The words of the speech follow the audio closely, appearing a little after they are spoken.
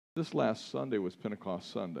This last Sunday was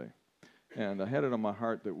Pentecost Sunday, and I had it on my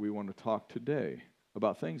heart that we want to talk today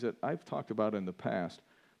about things that I've talked about in the past,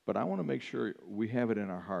 but I want to make sure we have it in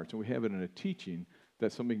our hearts and we have it in a teaching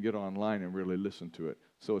that somebody can get online and really listen to it.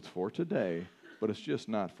 So it's for today, but it's just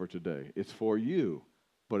not for today. It's for you,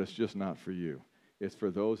 but it's just not for you. It's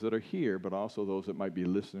for those that are here, but also those that might be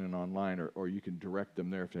listening online, or you can direct them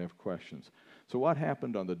there if they have questions. So what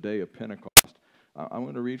happened on the day of Pentecost? I'm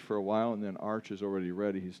going to read for a while, and then Arch is already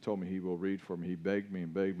ready. He's told me he will read for me. He begged me,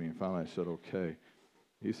 and finally I said, okay.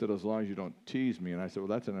 He said, as long as you don't tease me. And I said, well,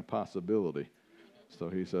 that's an impossibility. So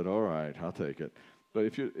he said, all right, I'll take it. But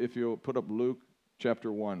if you'll put up Luke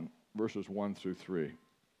chapter 1, verses 1 through 3. It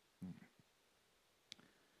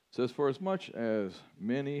says, for as much as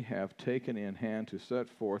many have taken in hand to set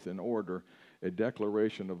forth in order a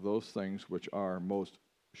declaration of those things which are most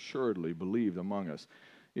assuredly believed among us.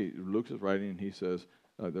 Luke is writing, and he says,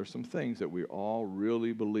 there's some things that we all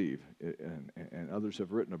really believe, and others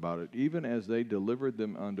have written about it, even as they delivered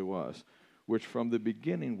them unto us, which from the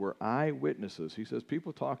beginning were eyewitnesses. He says,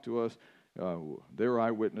 people talk to us, they're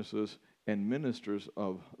eyewitnesses and ministers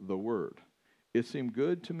of the word. It seemed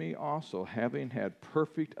good to me also, having had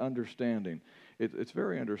perfect understanding. It's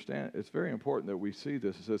very important that we see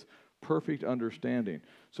this. It says, perfect understanding.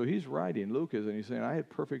 So he's writing, Luke is, and he's saying, I had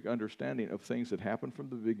perfect understanding of things that happened from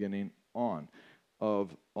the beginning on,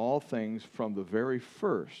 of all things from the very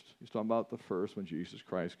first. He's talking about the first when Jesus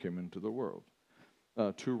Christ came into the world.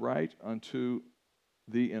 To write unto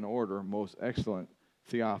thee in order, most excellent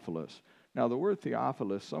Theophilus. Now, the word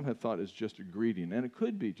Theophilus, some have thought is just a greeting, and it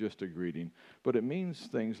could be just a greeting, but it means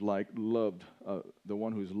things like loved, the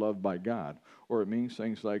one who's loved by God, or it means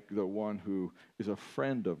things like the one who is a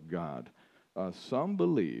friend of God. Some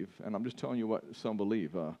believe, and I'm just telling you what some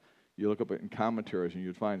believe. You look up in commentaries, and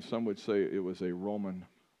you'd find some would say it was a Roman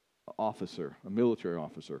officer, a military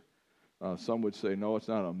officer. Some would say, no, it's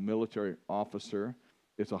not a military officer.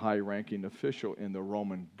 It's a high-ranking official in the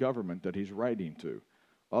Roman government that he's writing to.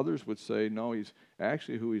 Others would say, no, he's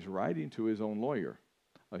actually who he's writing to his own lawyer.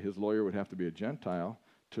 His lawyer would have to be a Gentile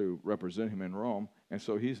to represent him in Rome, and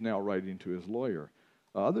so he's now writing to his lawyer.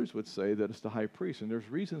 Others would say that it's the high priest, and there's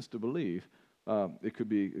reasons to believe it could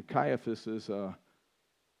be Caiaphas'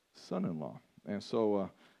 son-in-law. And so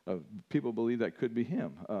people believe that could be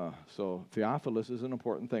him. So Theophilus is an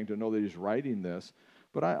important thing to know that he's writing this,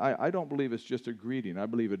 but I don't believe it's just a greeting. I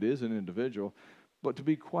believe it is an individual. But to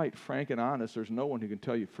be quite frank and honest, there's no one who can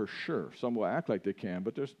tell you for sure. Some will act like they can,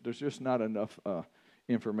 but there's just not enough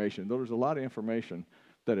information. Though there's a lot of information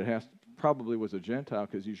that it probably was a Gentile,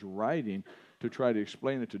 because he's writing to try to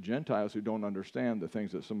explain it to Gentiles who don't understand the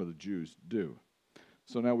things that some of the Jews do.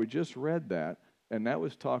 So now we just read that, and that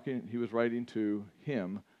was he was writing to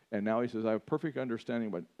him, and now he says, I have perfect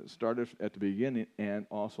understanding what started at the beginning and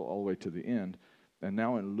also all the way to the end. And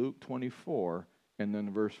now in Luke 24 and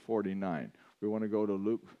then verse 49. We want to go to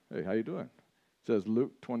Luke. Hey, how you doing? It says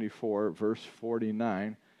Luke 24, verse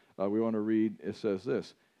 49. We want to read, it says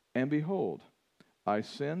this, and behold, I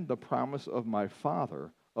send the promise of my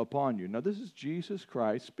Father upon you. Now, this is Jesus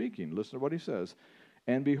Christ speaking. Listen to what he says.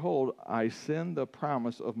 And behold, I send the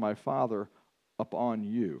promise of my Father upon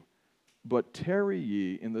you. But tarry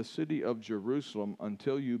ye in the city of Jerusalem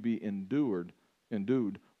until you be endued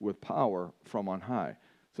with power from on high.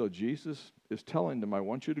 So Jesus is telling them, I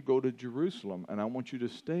want you to go to Jerusalem, and I want you to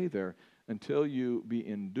stay there until you be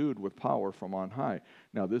endued with power from on high.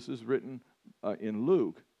 Now, this is written in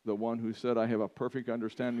Luke, the one who said, I have a perfect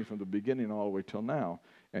understanding from the beginning all the way till now.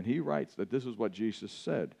 And he writes that this is what Jesus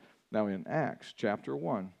said. Now, in Acts chapter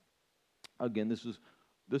 1, again,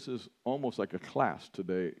 this is almost like a class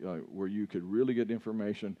today where you could really get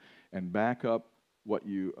information and back up what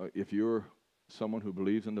if you're someone who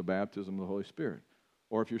believes in the baptism of the Holy Spirit.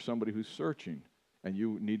 Or if you're somebody who's searching and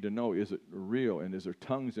you need to know, is it real and is there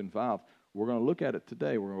tongues involved? We're going to look at it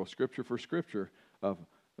today. We're going to go scripture for scripture.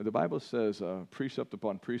 The Bible says precept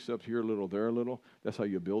upon precept, here a little, there a little. That's how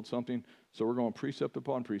you build something. So we're going precept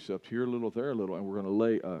upon precept, here a little, there a little, and we're going to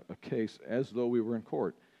lay a case as though we were in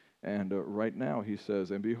court. And right now he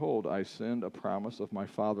says, and behold, I send a promise of my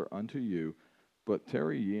Father unto you, but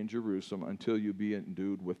tarry ye in Jerusalem until you be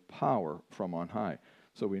endued with power from on high.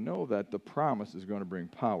 So we know that the promise is going to bring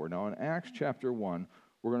power. Now in Acts chapter 1,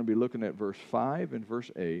 we're going to be looking at verse 5 and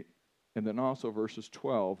verse 8, and then also verses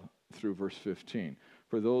 12 through verse 15.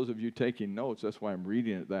 For those of you taking notes, that's why I'm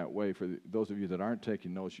reading it that way. For those of you that aren't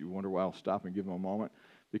taking notes, you wonder why I'll stop and give them a moment.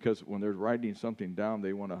 Because when they're writing something down,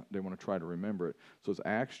 they want to try to remember it. So it's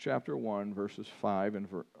Acts chapter 1, verses 5 and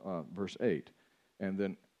verse 8. And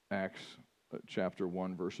then Acts chapter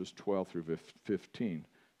 1, verses 12 through 15.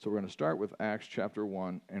 So we're going to start with Acts chapter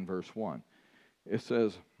 1 and verse 1. It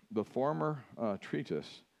says, the former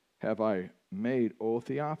treatise have I made, O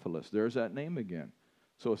Theophilus. There's that name again.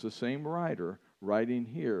 So it's the same writer writing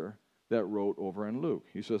here that wrote over in Luke.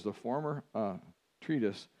 He says, the former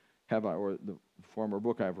treatise have I, or the former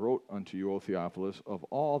book I've wrote unto you, O Theophilus, of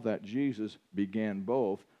all that Jesus began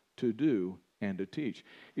both to do and to teach.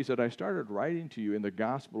 He said, I started writing to you in the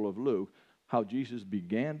Gospel of Luke how Jesus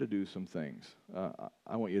began to do some things.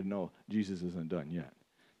 I want you to know Jesus isn't done yet.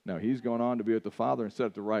 Now, he's going on to be with the Father and sit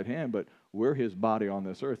at the right hand, but we're his body on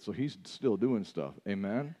this earth, so he's still doing stuff.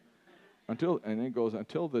 Amen? And it goes,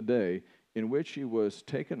 until the day in which he was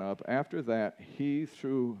taken up. After that, he,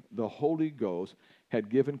 through the Holy Ghost, had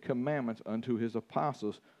given commandments unto his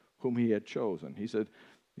apostles whom he had chosen. He said,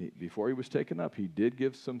 before he was taken up, he did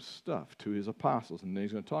give some stuff to his apostles, and then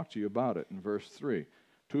he's going to talk to you about it in verse 3.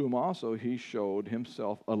 To whom also he showed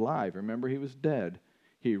himself alive. Remember, he was dead.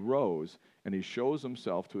 He rose, and he shows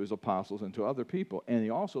himself to his apostles and to other people. And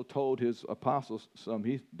he also told his apostles some,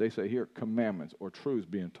 they say here, commandments or truths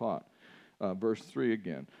being taught. Verse 3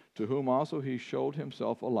 again. To whom also he showed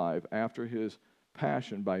himself alive after his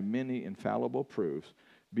passion by many infallible proofs,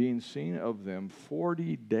 being seen of them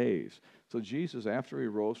 40 days. So Jesus, after he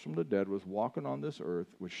rose from the dead, was walking on this earth,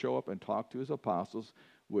 would show up and talk to his apostles,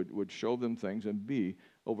 would show them things, and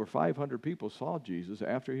over 500 people saw Jesus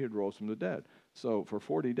after he had rose from the dead. So for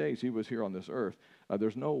 40 days he was here on this earth.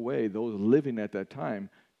 There's no way those living at that time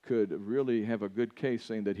could really have a good case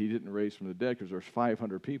saying that he didn't raise from the dead, because there's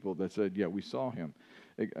 500 people that said, yeah, we saw him.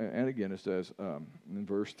 And again, it says in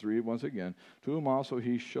verse 3, once again, to whom also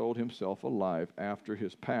he showed himself alive after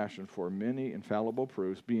his passion for many infallible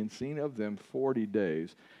proofs, being seen of them 40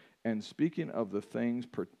 days, and speaking of the things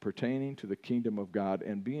pertaining to the kingdom of God,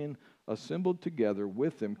 and being assembled together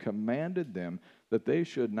with them, commanded them that they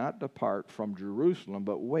should not depart from Jerusalem,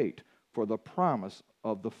 but wait for the promise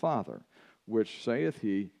of the Father, which saith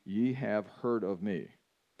he, ye have heard of me.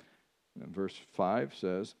 And verse 5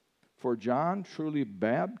 says, for John truly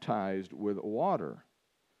baptized with water,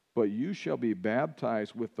 but you shall be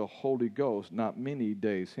baptized with the Holy Ghost not many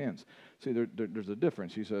days hence. See, there's a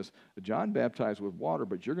difference. He says, John baptized with water,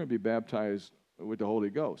 but you're going to be baptized with the Holy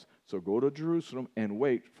Ghost. So go to Jerusalem and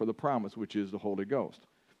wait for the promise, which is the Holy Ghost.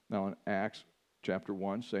 Now in Acts chapter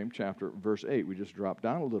 1, same chapter, verse 8, we just drop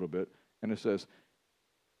down a little bit, and it says,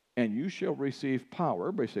 and you shall receive power.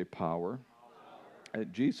 Everybody say power.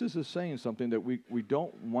 Jesus is saying something that we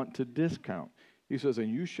don't want to discount. He says,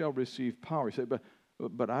 and you shall receive power. He said,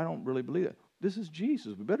 but I don't really believe it. This is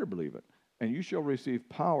Jesus. We better believe it. And you shall receive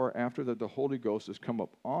power after that the Holy Ghost has come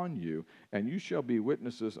up on you, and you shall be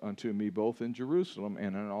witnesses unto me both in Jerusalem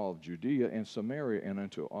and in all of Judea and Samaria and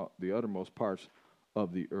unto all the uttermost parts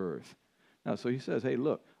of the earth. Now, so he says, hey,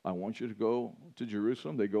 look, I want you to go to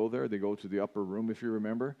Jerusalem. They go there. They go to the upper room, if you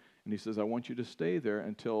remember. And he says, I want you to stay there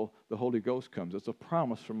until the Holy Ghost comes. It's a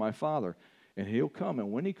promise from my Father. And he'll come,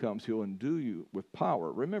 and when he comes, he'll endue you with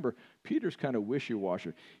power. Remember, Peter's kind of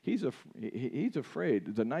wishy-washy. He's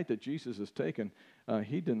afraid. The night that Jesus is taken,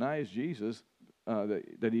 he denies Jesus,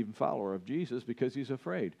 that even follower of Jesus, because he's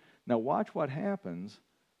afraid. Now, watch what happens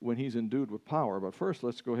when he's endued with power. But first,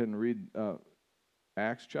 let's go ahead and read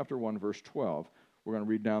Acts chapter 1, verse 12. We're going to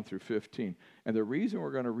read down through 15. And the reason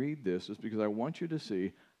we're going to read this is because I want you to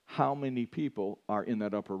see how many people are in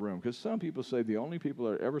that upper room. Because some people say the only people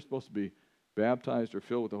that are ever supposed to be baptized or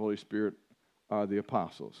filled with the Holy Spirit are the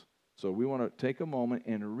apostles. So we want to take a moment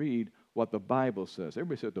and read what the Bible says.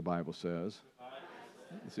 Everybody say what the Bible says.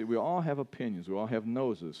 See, we all have opinions. We all have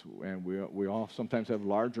noses. And we all sometimes have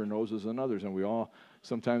larger noses than others. And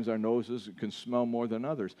sometimes our noses can smell more than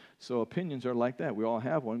others. So opinions are like that. We all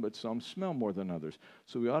have one, but some smell more than others.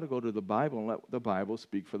 So we ought to go to the Bible and let the Bible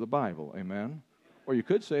speak for the Bible. Amen? Or you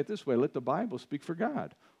could say it this way, let the Bible speak for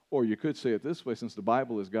God. Or you could say it this way, since the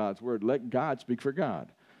Bible is God's word, let God speak for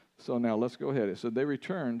God. So now let's go ahead. It said they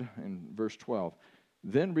returned, in verse 12,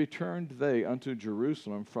 then returned they unto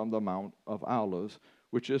Jerusalem from the Mount of Olives,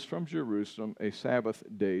 which is from Jerusalem a Sabbath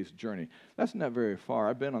day's journey. That's not very far.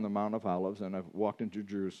 I've been on the Mount of Olives, and I've walked into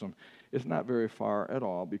Jerusalem. It's not very far at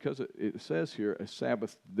all, because it says here a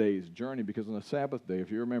Sabbath day's journey, because on the Sabbath day,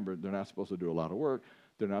 if you remember, they're not supposed to do a lot of work.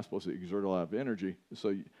 They're not supposed to exert a lot of energy.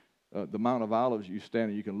 So the Mount of Olives, you stand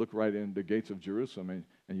and you can look right in the gates of Jerusalem,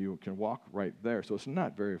 and you can walk right there. So it's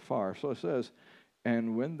not very far. So it says,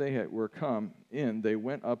 and when they were come in, they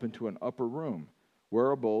went up into an upper room,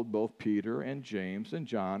 where abode both Peter and James and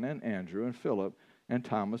John and Andrew and Philip and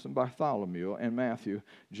Thomas and Bartholomew and Matthew,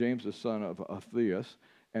 James the son of Alphaeus,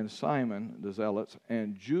 and Simon the Zealot,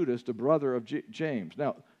 and Judas the brother of James.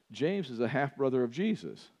 Now, James is a half-brother of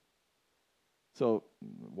Jesus. So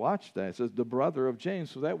watch that. It says the brother of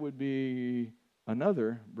James. So that would be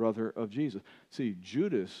another brother of Jesus. See,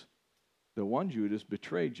 Judas, the one Judas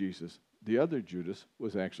betrayed Jesus. The other Judas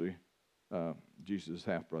was actually Jesus'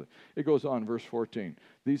 half-brother. It goes on, verse 14.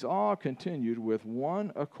 These all continued with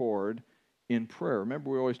one accord in prayer. Remember,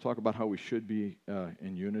 we always talk about how we should be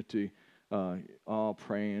in unity, all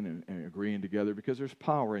praying and agreeing together because there's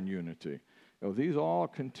power in unity. These all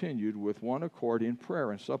continued with one accord in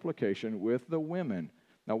prayer and supplication with the women.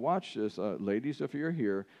 Now watch this, ladies, if you're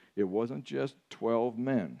here, it wasn't just 12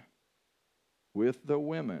 men. With the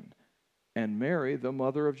women. And Mary, the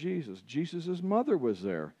mother of Jesus. Jesus' mother was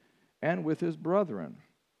there, and with his brethren.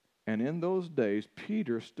 And in those days,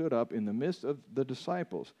 Peter stood up in the midst of the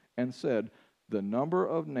disciples and said, the number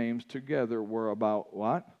of names together were about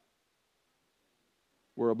what?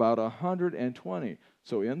 Were about 120.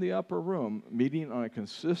 So in the upper room, meeting on a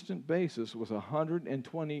consistent basis, was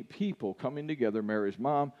 120 people coming together. Mary's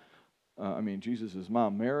mom, Jesus'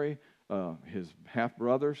 mom, Mary, his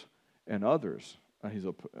half-brothers, and others. His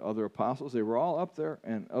other apostles, they were all up there,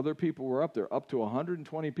 and other people were up there. Up to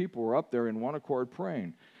 120 people were up there in one accord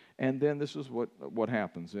praying. And then this is what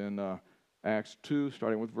happens in Acts 2,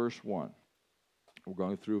 starting with verse 1. We're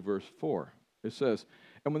going through verse 4. It says,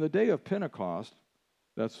 and when the day of Pentecost,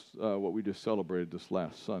 that's what we just celebrated this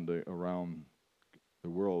last Sunday around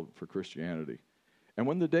the world for Christianity. And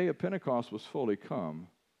when the day of Pentecost was fully come,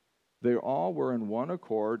 they all were in one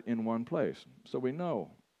accord in one place. So we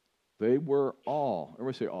know they were all.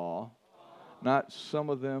 Everybody say all. Not some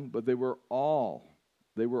of them, but they were all.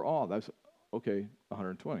 They were all. That's, okay,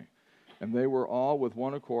 120. And they were all with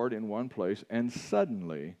one accord in one place. And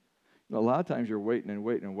suddenly, a lot of times you're waiting and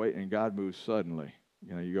waiting and waiting, and God moves suddenly.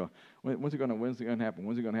 You go, when's it going to happen?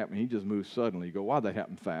 When's it going to happen? He just moves suddenly. You go, wow, that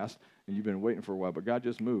happened fast. And you've been waiting for a while, but God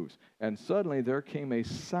just moves. And suddenly there came a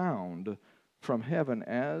sound from heaven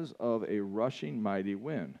as of a rushing mighty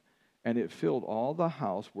wind. And it filled all the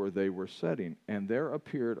house where they were sitting. And there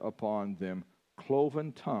appeared upon them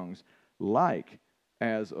cloven tongues like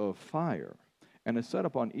as of fire. And it sat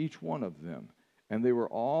upon each one of them. And they were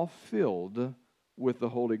all filled with the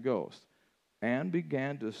Holy Ghost, and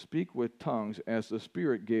began to speak with tongues as the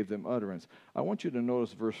Spirit gave them utterance. I want you to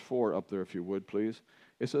notice verse 4 up there, if you would, please.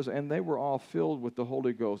 It says, and they were all filled with the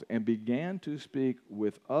Holy Ghost, and began to speak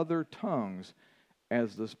with other tongues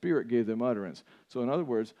as the Spirit gave them utterance. So in other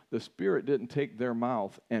words, the Spirit didn't take their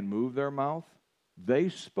mouth and move their mouth. They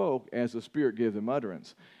spoke as the Spirit gave them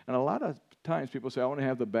utterance. And a lot of times people say, I want to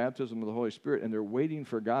have the baptism of the Holy Spirit, and they're waiting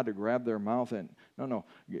for God to grab their mouth. And no,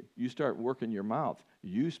 you start working your mouth.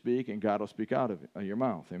 You speak, and God will speak out of your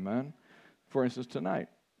mouth. Amen? For instance, tonight,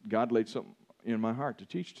 God laid something in my heart to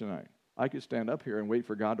teach tonight. I could stand up here and wait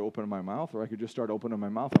for God to open my mouth, or I could just start opening my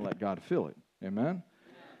mouth and let God fill it. Amen?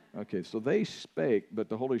 Okay, so they spake, but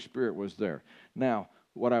the Holy Spirit was there. Now,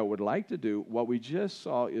 what I would like to do, what we just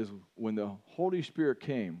saw is when the Holy Spirit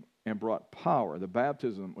came and brought power, the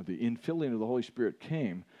baptism or the infilling of the Holy Spirit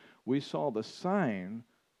came, we saw the sign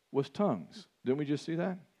was tongues. Didn't we just see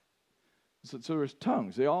that? So there was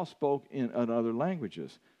tongues. They all spoke in other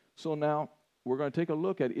languages. So now we're going to take a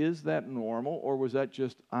look at, is that normal, or was that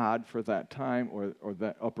just odd for that time or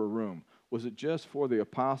that upper room? Was it just for the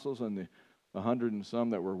apostles and the 100 and some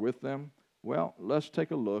that were with them? Well, let's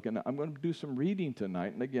take a look, and I'm going to do some reading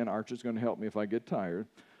tonight. And again, Archer's going to help me if I get tired.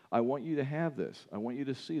 I want you to have this. I want you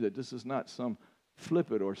to see that this is not some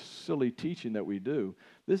flippant or silly teaching that we do.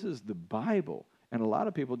 This is the Bible. And a lot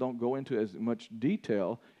of people don't go into as much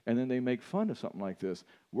detail, and then they make fun of something like this.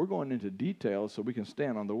 We're going into detail so we can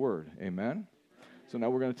stand on the Word. Amen? So now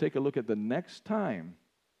we're going to take a look at the next time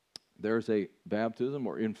there's a baptism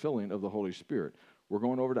or infilling of the Holy Spirit. We're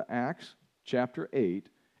going over to Acts chapter 8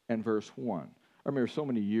 and verse 1. I remember so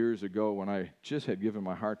many years ago when I just had given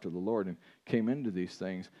my heart to the Lord and came into these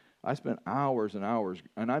things, I spent hours and hours,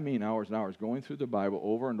 and I mean hours and hours, going through the Bible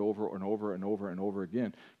over and over and over and over and over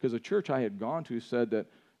again. Because the church I had gone to said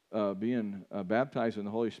that being baptized in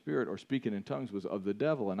the Holy Spirit or speaking in tongues was of the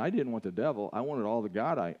devil. And I didn't want the devil. I wanted all the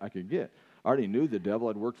God I could get. I already knew the devil.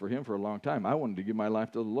 I'd worked for him for a long time. I wanted to give my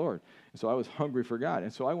life to the Lord. And so I was hungry for God.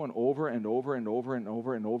 And so I went over and over and over and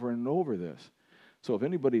over and over and over this. So if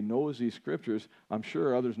anybody knows these scriptures, I'm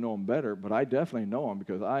sure others know them better, but I definitely know them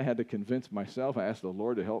because I had to convince myself. I asked the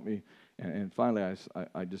Lord to help me, and finally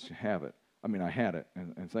I just have it. I mean, I had it,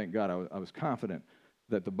 and thank God I was confident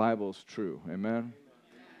that the Bible is true. Amen?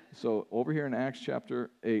 So over here in Acts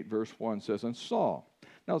chapter 8, verse 1 says, and Saul.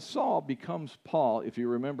 Now Saul becomes Paul, if you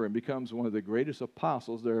remember, and becomes one of the greatest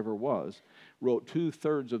apostles there ever was, wrote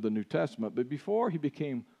 2/3 of the New Testament, but before he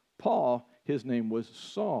became Paul, his name was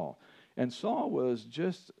Saul. And Saul was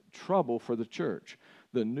just trouble for the church.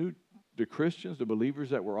 The Christians, the believers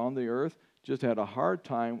that were on the earth, just had a hard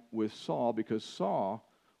time with Saul because Saul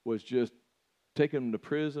was just taking them to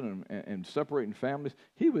prison and separating families.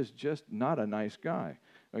 He was just not a nice guy.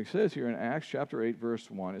 Like it says here in Acts chapter 8, verse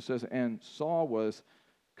 1, it says, and Saul was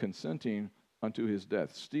consenting unto his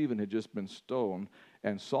death. Stephen had just been stoned,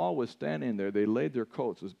 and Saul was standing there. They laid their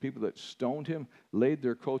coats. The people that stoned him laid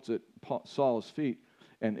their coats at Saul's feet.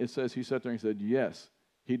 And it says he sat there and said, yes,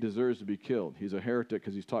 he deserves to be killed. He's a heretic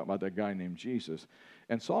because he's talking about that guy named Jesus.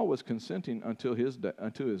 And Saul was consenting unto his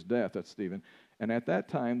death, that's Stephen. And at that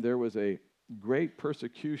time, there was a great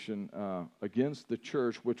persecution against the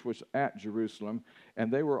church, which was at Jerusalem,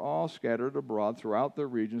 and they were all scattered abroad throughout the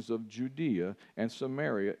regions of Judea and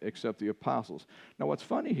Samaria, except the apostles. Now, what's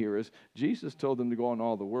funny here is Jesus told them to go in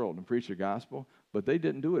all the world and preach the gospel, but they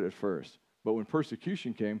didn't do it at first. But when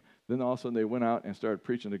persecution came, then all of a sudden they went out and started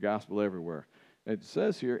preaching the gospel everywhere. It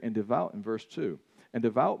says here in verse 2, and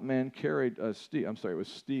devout men carried it was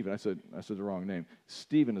Stephen. I said the wrong name.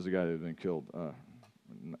 Stephen is the guy that had been killed.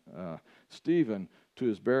 Stephen to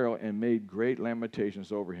his burial and made great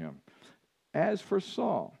lamentations over him. As for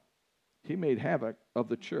Saul, he made havoc of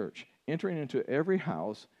the church, entering into every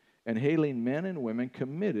house and hailing men and women,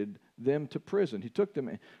 committed them to prison. He took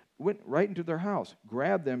them, went right into their house,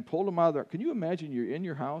 grabbed them, pulled them out of there. Can you imagine you're in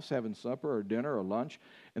your house having supper or dinner or lunch,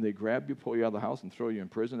 and they grab you, pull you out of the house, and throw you in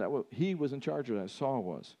prison? He was in charge of that. Saul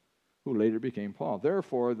was, who later became Paul.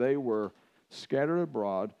 Therefore, they were scattered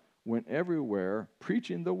abroad, went everywhere,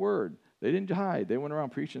 preaching the word. They didn't hide. They went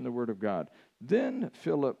around preaching the word of God. Then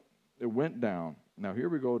Philip went down. Now, here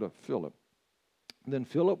we go to Philip. Then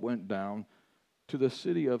Philip went down to the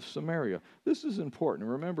city of Samaria. This is important.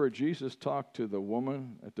 Remember, Jesus talked to the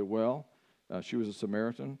woman at the well. She was a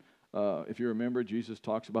Samaritan. If you remember, Jesus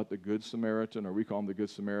talks about the Good Samaritan, or we call him the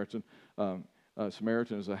Good Samaritan.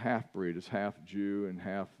 Samaritan is a half-breed. It's half Jew and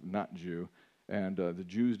half not Jew. And the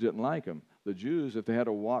Jews didn't like him. The Jews, if they had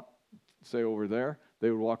to walk, say, over there, they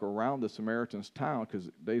would walk around the Samaritans' town because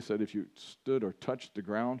they said if you stood or touched the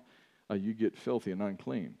ground, you get filthy and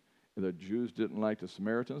unclean. The Jews didn't like the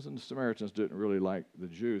Samaritans, and the Samaritans didn't really like the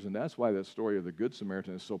Jews. And that's why that story of the Good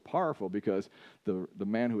Samaritan is so powerful, because the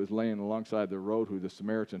man who was laying alongside the road, who the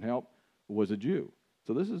Samaritan helped, was a Jew.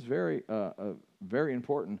 So this is very, very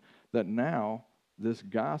important that now this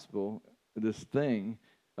gospel, this thing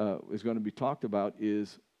is going to be talked about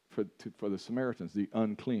is for the Samaritans, the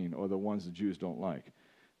unclean, or the ones the Jews don't like.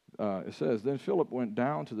 It says, then Philip went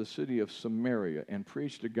down to the city of Samaria and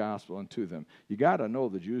preached the gospel unto them. You got to know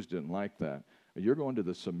the Jews didn't like that. You're going to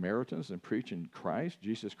the Samaritans and preaching Christ,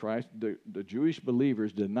 Jesus Christ. The Jewish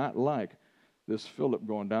believers did not like this Philip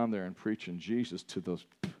going down there and preaching Jesus to those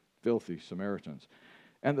filthy Samaritans.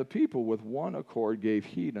 And the people with one accord gave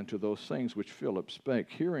heed unto those things which Philip spake,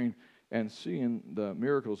 hearing and seeing the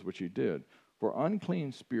miracles which he did. For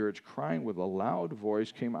unclean spirits, crying with a loud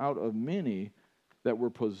voice, came out of many that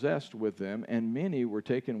were possessed with them, and many were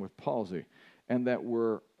taken with palsy, and that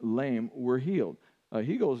were lame were healed.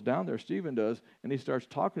 He goes down there, Stephen does, and he starts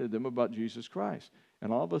talking to them about Jesus Christ.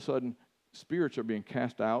 And all of a sudden, spirits are being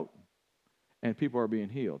cast out, and people are being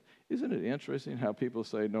healed. Isn't it interesting how people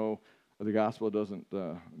say, no, the gospel doesn't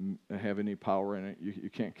have any power in it.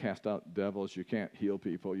 You can't cast out devils. You can't heal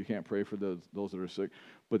people. You can't pray for those that are sick.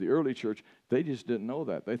 But the early church, they just didn't know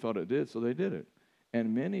that. They thought it did, so they did it.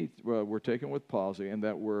 And many were taken with palsy, and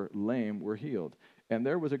that were lame were healed. And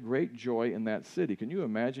there was a great joy in that city. Can you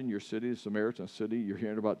imagine your city, Samaritan city? You're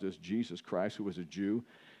hearing about this Jesus Christ, who was a Jew.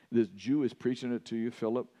 This Jew is preaching it to you,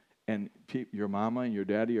 Philip, and your mama and your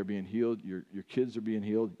daddy are being healed. Your kids are being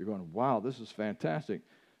healed. You're going, wow, this is fantastic.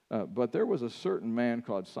 But there was a certain man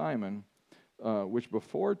called Simon, which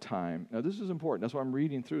before time, now this is important. That's why I'm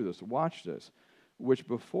reading through this. Watch this. Which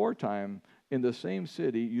before time in the same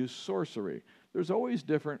city used sorcery. There's always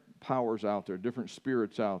different powers out there, different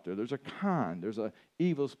spirits out there. There's there's an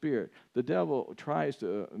evil spirit. The devil tries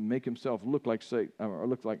to make himself look like Satan, or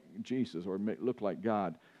look like Jesus, or look like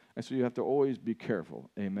God. And so you have to always be careful.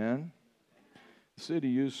 Amen? The city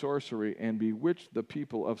used sorcery and bewitched the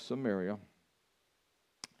people of Samaria,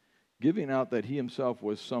 giving out that he himself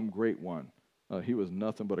was some great one. He was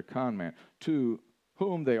nothing but a con man, to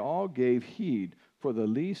whom they all gave heed, for the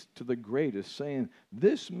least to the greatest, saying,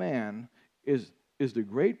 this man is the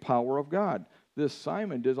great power of God. This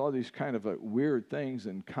Simon did all these kind of weird things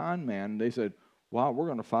and con man. And they said, wow, we're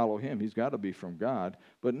going to follow him. He's got to be from God.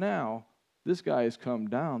 But now this guy has come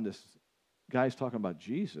down. This guy's talking about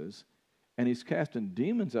Jesus, and he's casting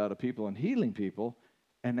demons out of people and healing people.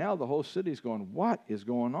 And now the whole city's going, what is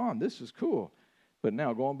going on? This is cool. But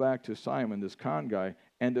now going back to Simon, this con guy,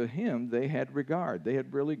 and to him they had regard. They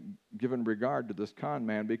had really given regard to this con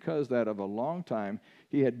man because that of a long time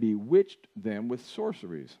he had bewitched them with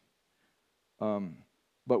sorceries.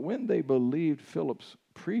 But when they believed Philip's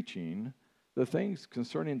preaching, the things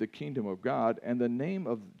concerning the kingdom of God and the name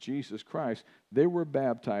of Jesus Christ, they were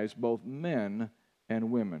baptized, both men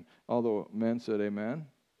and women. Although men said amen,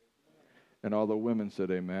 and although women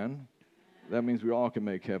said amen, that means we all can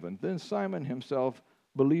make heaven. Then Simon himself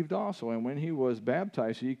believed also, and when he was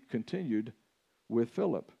baptized, he continued with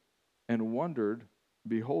Philip and wondered,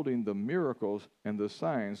 beholding the miracles and the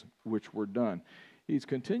signs which were done. He's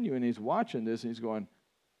continuing, he's watching this, and he's going,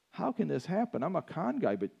 how can this happen? I'm a con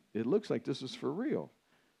guy, but it looks like this is for real.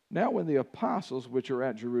 Now when the apostles, which are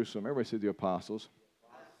at Jerusalem, everybody say the apostles.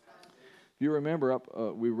 If you remember,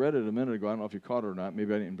 we read it a minute ago. I don't know if you caught it or not.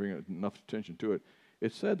 Maybe I didn't bring enough attention to it.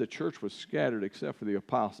 It said the church was scattered except for the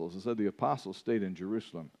apostles. It said the apostles stayed in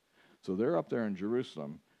Jerusalem. So they're up there in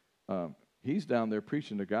Jerusalem. He's down there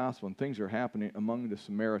preaching the gospel, and things are happening among the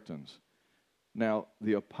Samaritans. Now,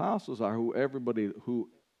 the apostles are who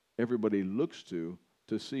everybody looks to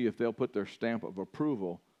see if they'll put their stamp of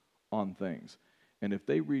approval on things. And if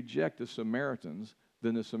they reject the Samaritans,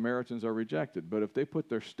 then the Samaritans are rejected. But if they put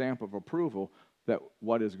their stamp of approval that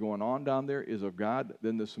what is going on down there is of God,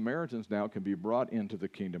 then the Samaritans now can be brought into the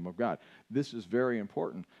kingdom of God. This is very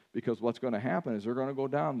important because what's going to happen is they're going to go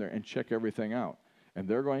down there and check everything out. And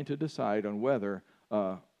they're going to decide on whether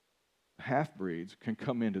half-breeds can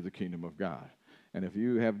come into the kingdom of God. And if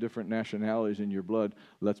you have different nationalities in your blood,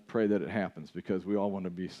 let's pray that it happens because we all want to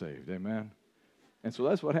be saved. Amen? And so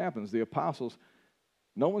that's what happens. The apostles,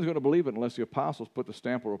 no one's going to believe it unless the apostles put the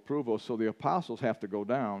stamp of approval. So the apostles have to go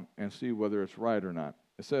down and see whether it's right or not.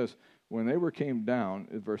 It says, when they came down,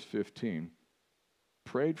 in verse 15,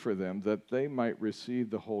 prayed for them that they might receive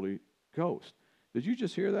the Holy Ghost. Did you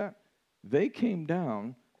just hear that? They came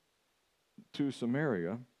down to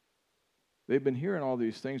Samaria. They've been hearing all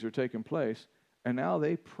these things are taking place, and now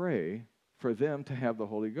they pray for them to have the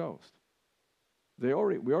Holy Ghost. We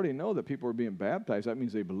already know that people are being baptized. That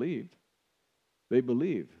means they believed. They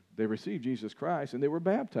believed. They received Jesus Christ, and they were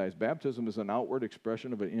baptized. Baptism is an outward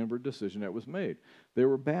expression of an inward decision that was made. They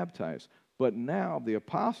were baptized. But now the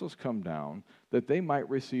apostles come down that they might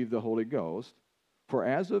receive the Holy Ghost, for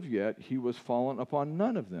as of yet he was fallen upon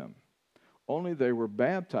none of them. Only they were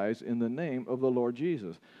baptized in the name of the Lord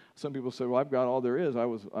Jesus. Some people say, well, I've got all there is.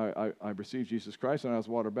 I received Jesus Christ and I was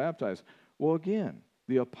water baptized. Well, again,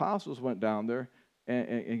 the apostles went down there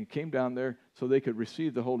and came down there so they could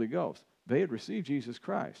receive the Holy Ghost. They had received Jesus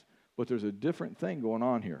Christ. But there's a different thing going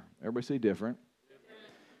on here. Everybody say different.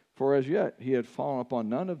 For as yet he had fallen upon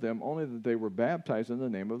none of them, only that they were baptized in the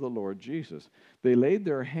name of the Lord Jesus. They laid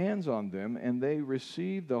their hands on them and they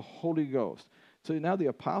received the Holy Ghost. So now the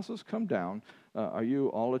apostles come down. Are you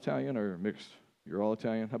all Italian or mixed? You're all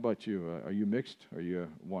Italian? How about you? Are you mixed? Are you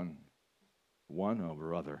one? One? Oh,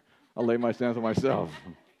 brother. I'll lay my stance on myself.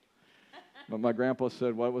 But my grandpa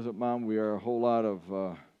said, what was it, Mom? We're a whole lot of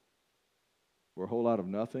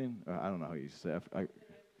nothing. I don't know how you say it.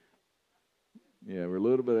 Yeah, we're a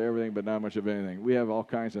little bit of everything, but not much of anything. We have all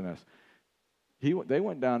kinds in us. They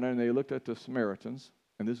went down there and they looked at the Samaritans,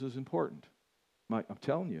 and this is important. I'm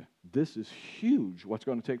telling you, this is huge what's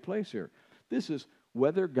going to take place here. This is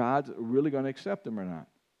whether God's really going to accept them or not.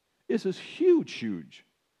 This is huge, huge.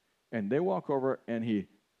 And they walk over and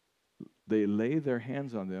they lay their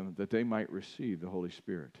hands on them that they might receive the Holy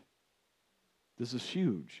Spirit. This is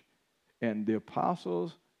huge. And the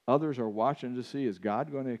apostles, others are watching to see, is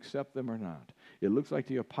God going to accept them or not? It looks like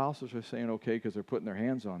the apostles are saying okay because they're putting their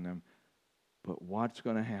hands on them. But what's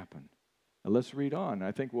going to happen? Now let's read on.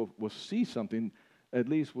 I think we'll see something. At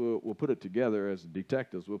least we'll put it together as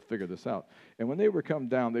detectives. We'll figure this out. And when they were come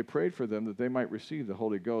down, they prayed for them that they might receive the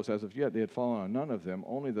Holy Ghost. As of yet, they had fallen on none of them,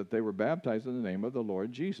 only that they were baptized in the name of the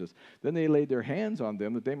Lord Jesus. Then they laid their hands on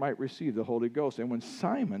them that they might receive the Holy Ghost. And when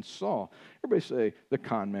Simon saw, everybody say, the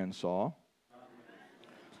con man saw.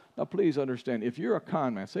 Now, please understand, if you're a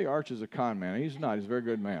con man, say Arch is a con man. He's not. He's a very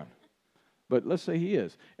good man. But let's say he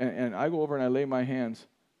is. And I go over and I lay my hands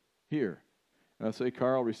here. And I say,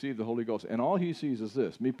 Carl, receive the Holy Ghost. And all he sees is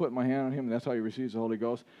this, me putting my hand on him, and that's how he receives the Holy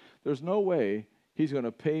Ghost. There's no way he's going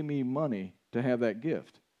to pay me money to have that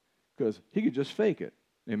gift because he could just fake it.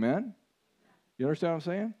 Amen? You understand what I'm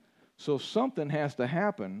saying? So something has to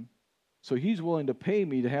happen so he's willing to pay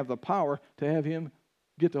me to have the power to have him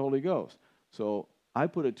get the Holy Ghost. So I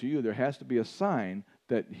put it to you, there has to be a sign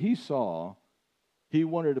that he saw he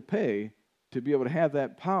wanted to pay to be able to have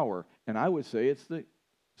that power. And I would say it's the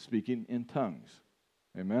speaking in tongues.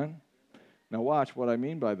 Amen? Now watch what I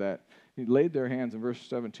mean by that. He laid their hands, and verse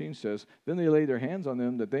 17 says, then they laid their hands on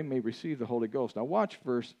them that they may receive the Holy Ghost. Now watch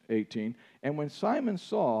verse 18. And when Simon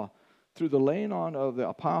saw through the laying on of the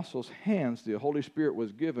apostles' hands the Holy Spirit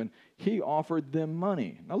was given, he offered them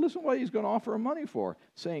money. Now listen what he's going to offer them money for,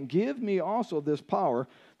 saying, give me also this power,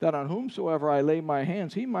 that on whomsoever I lay my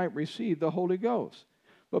hands, he might receive the Holy Ghost.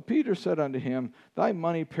 But Peter said unto him, thy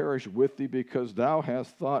money perish with thee, because thou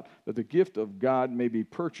hast thought that the gift of God may be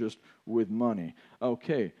purchased with money.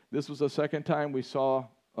 Okay, this was the second time we saw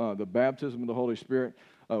the baptism of the Holy Spirit.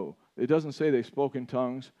 Oh, it doesn't say they spoke in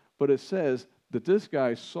tongues, but it says that this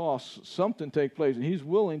guy saw something take place, and he's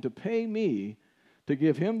willing to pay me to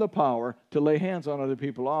give him the power to lay hands on other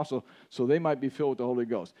people also, so they might be filled with the Holy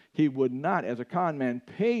Ghost. He would not, as a con man,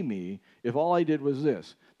 pay me if all I did was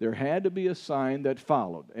this. There had to be a sign that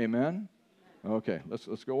followed. Amen? Okay,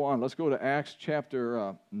 let's go on. Let's go to Acts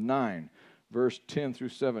chapter 9, verse 10 through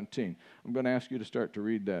 17. I'm going to ask you to start to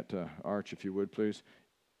read that, Arch, if you would, please.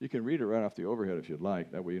 You can read it right off the overhead if you'd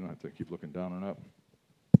like. That way you don't have to keep looking down and up,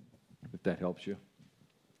 if that helps you.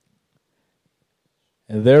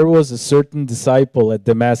 And there was a certain disciple at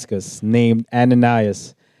Damascus named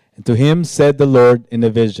Ananias, and to him said the Lord in a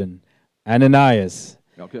vision, Ananias.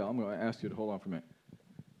 Okay, I'm going to ask you to hold on for a minute.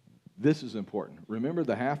 This is important. Remember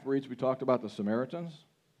the half-breeds we talked about, the Samaritans?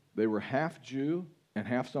 They were half Jew and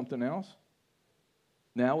half something else.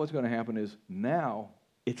 Now what's going to happen is now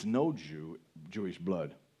it's no Jewish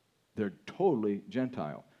blood. They're totally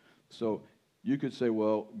Gentile. So you could say,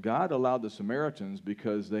 well, God allowed the Samaritans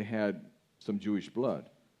because they had some Jewish blood.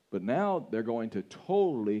 But now they're going to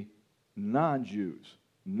totally non-Jews.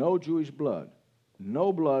 No Jewish blood.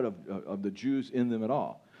 No blood of the Jews in them at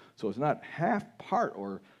all. So it's not half part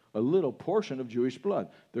or a little portion of Jewish blood.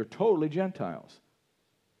 They're totally Gentiles.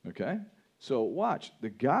 Okay? So watch. The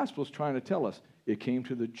gospel's trying to tell us it came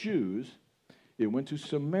to the Jews. It went to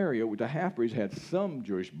Samaria, the half-breeds had some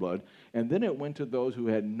Jewish blood, and then it went to those who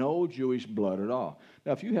had no Jewish blood at all.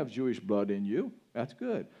 Now, if you have Jewish blood in you, that's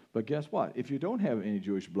good. But guess what? If you don't have any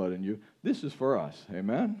Jewish blood in you, this is for us.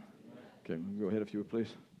 Amen? Okay, go ahead if you would,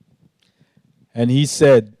 please. And he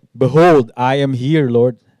said, behold, I am here,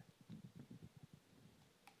 Lord.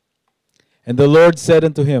 And the Lord said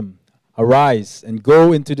unto him, arise, and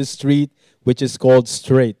go into the street which is called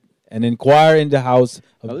Straight, and inquire in the house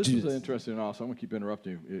of now, this Judas. is interesting also. I'm going to keep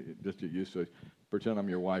interrupting you. Just get used to it. Pretend I'm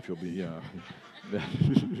your wife. You'll be,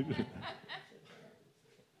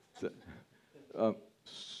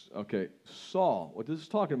 okay, Saul. What this is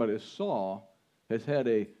talking about is Saul has had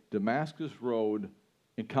a Damascus Road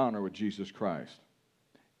encounter with Jesus Christ.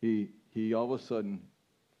 He all of a sudden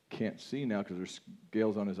can't see now because there's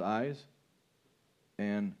scales on his eyes.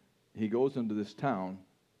 And he goes into this town,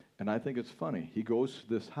 and I think it's funny. He goes to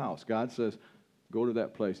this house. God says, go to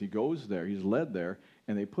that place. He goes there. He's led there,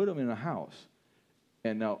 and they put him in a house.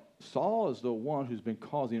 And now Saul is the one who's been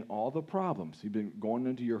causing all the problems. He's been going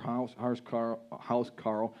into your house,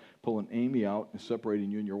 Carl, pulling Amy out and separating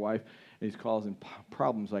you and your wife, and he's causing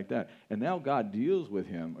problems like that. And now God deals with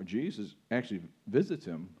him, or Jesus actually visits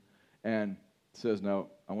him and says, now,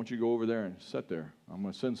 I want you to go over there and sit there. I'm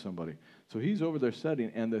going to send somebody. So he's over there sitting,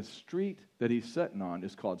 and the street that he's sitting on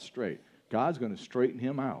is called Straight. God's going to straighten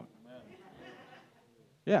him out. Amen.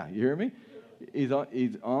 Yeah, you hear me? He's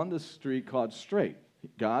on the street called Straight.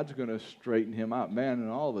 God's going to straighten him out. Man, and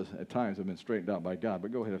all of us at times have been straightened out by God.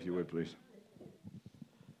 But go ahead if you would, please.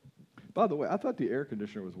 By the way, I thought the air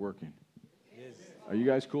conditioner was working. Yes. Are you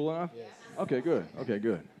guys cool enough? Yes. Okay, good. Okay,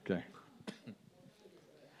 good. Okay.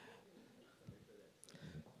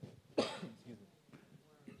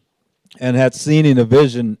 And had seen in a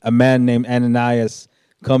vision a man named Ananias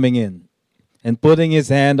coming in, and putting his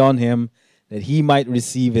hand on him that he might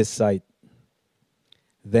receive his sight.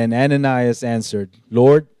 Then Ananias answered,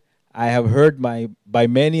 Lord, I have heard by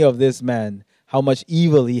many of this man how much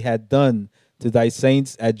evil he had done to thy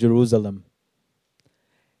saints at Jerusalem.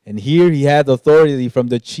 And here he had authority from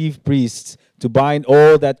the chief priests to bind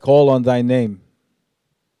all that call on thy name.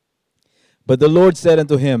 But the Lord said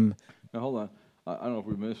unto him, now hold on. I don't know if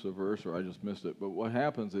we missed a verse or I just missed it, but what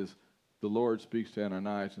happens is the Lord speaks to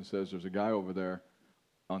Ananias and says, there's a guy over there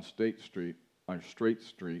on Straight Street,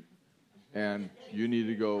 and you need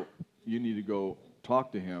to go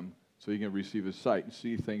talk to him so he can receive his sight and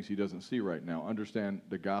see things he doesn't see right now. Understand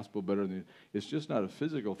the gospel better than it's just not a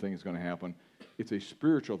physical thing that's going to happen. It's a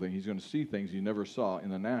spiritual thing. He's going to see things he never saw in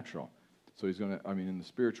the natural. So he's going to, in the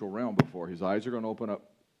spiritual realm before. His eyes are going to open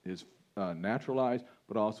up, his natural eyes,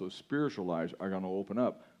 but also spiritual eyes are going to open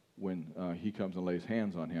up when he comes and lays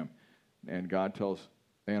hands on him. And God tells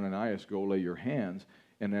Ananias, go lay your hands.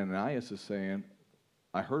 And Ananias is saying,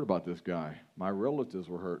 I heard about this guy. My relatives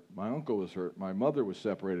were hurt. My uncle was hurt. My mother was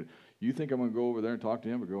separated. You think I'm going to go over there and talk to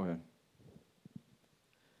him? But go ahead.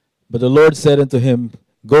 But the Lord said unto him,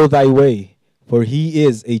 Go thy way, for he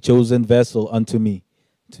is a chosen vessel unto me,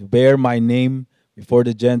 to bear my name before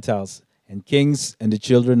the Gentiles and kings and the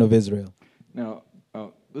children of Israel. Now,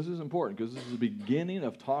 this is important because this is the beginning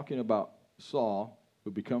of talking about Saul,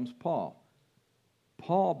 who becomes Paul.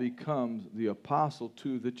 Paul becomes the apostle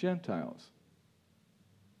to the Gentiles.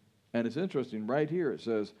 And it's interesting, right here it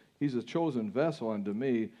says, he's a chosen vessel unto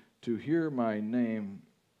me to hear my name,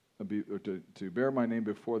 or to bear my name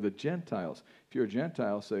before the Gentiles. If you're a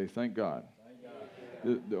Gentile, say, thank God.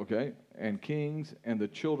 Thank God. Okay? And kings and the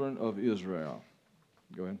children of Israel.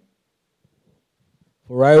 Go ahead.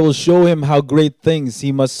 For I will show him how great things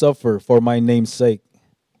he must suffer for my name's sake.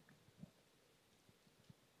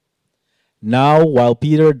 Now, while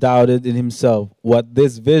Peter doubted in himself what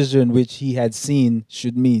this vision which he had seen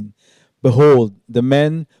should mean, behold, the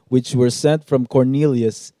men which were sent from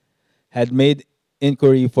Cornelius had made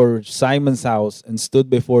inquiry for Simon's house, and stood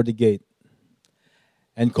before the gate,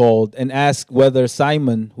 and called, and asked whether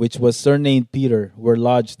Simon, which was surnamed Peter, were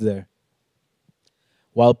lodged there.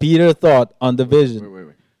 While Peter thought on the vision. Wait.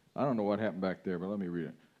 I don't know what happened back there, but let me read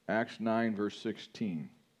it. Acts 9, verse 16.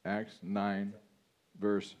 Acts 9,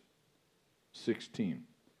 verse 16.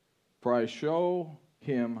 For I show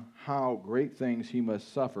him how great things he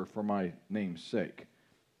must suffer for my name's sake.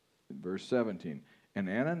 Verse 17. And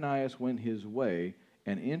Ananias went his way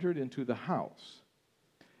and entered into the house,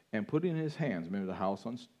 and putting his hands, remember the house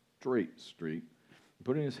on Straight Street,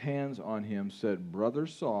 putting his hands on him, said, Brother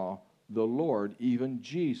Saul, the Lord, even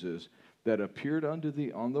Jesus, that appeared unto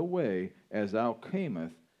thee on the way as thou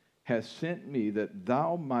camest, has sent me that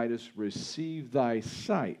thou mightest receive thy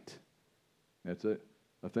sight. That's a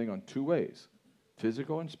thing on two ways,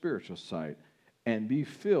 physical and spiritual sight, and be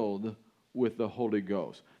filled with the Holy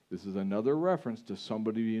Ghost. This is another reference to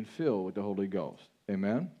somebody being filled with the Holy Ghost.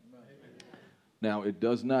 Amen? Amen. Now, it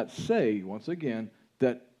does not say, once again,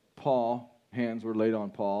 that hands were laid on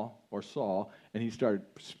Paul or Saul, and he started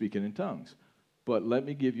speaking in tongues. But let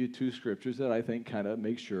me give you two scriptures that I think kind of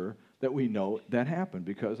make sure that we know that happened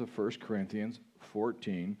because of 1 Corinthians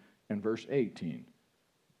 14 and verse 18.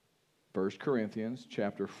 1 Corinthians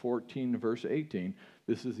chapter 14, verse 18.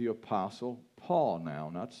 This is the Apostle Paul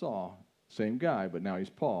now, not Saul. Same guy, but now he's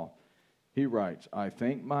Paul. He writes, I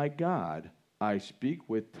thank my God I speak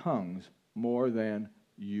with tongues more than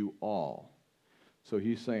you all. So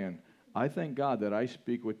he's saying, I thank God that I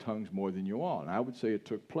speak with tongues more than you all. And I would say it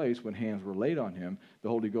took place when hands were laid on him. The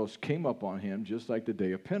Holy Ghost came up on him just like the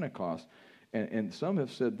day of Pentecost. And some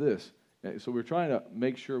have said this. So we're trying to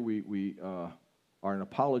make sure we are an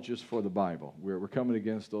apologist for the Bible. We're coming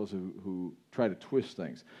against those who try to twist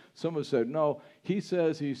things. Some have said, no, he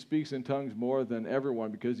says he speaks in tongues more than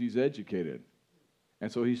everyone because he's educated.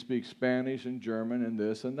 And so he speaks Spanish and German and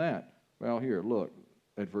this and that. Well, here, look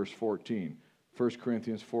at verse 14. 1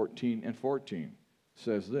 Corinthians 14 and 14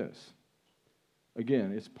 says this.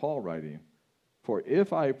 Again, it's Paul writing. For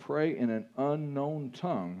if I pray in an unknown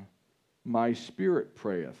tongue, my spirit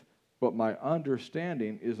prayeth, but my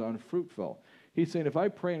understanding is unfruitful. He's saying if I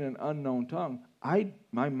pray in an unknown tongue,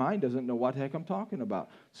 my mind doesn't know what the heck I'm talking about.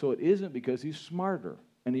 So it isn't because he's smarter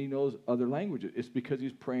and he knows other languages. It's because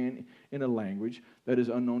he's praying in a language that is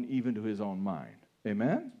unknown even to his own mind.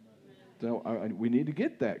 Amen? So we need to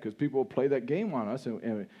get that because people will play that game on us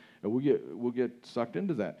and we'll get sucked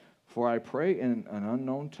into that. For I pray in an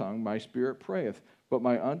unknown tongue, my spirit prayeth, but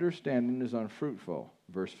my understanding is unfruitful.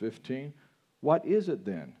 Verse 15, what is it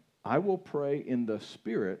then? I will pray in the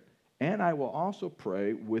spirit, and I will also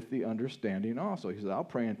pray with the understanding also. He says, I'll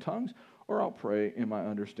pray in tongues, or I'll pray in my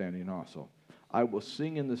understanding also. I will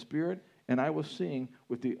sing in the spirit, and I will sing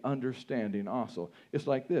with the understanding also. It's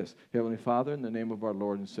like this. Heavenly Father, in the name of our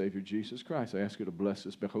Lord and Savior Jesus Christ, I ask you to bless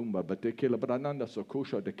this.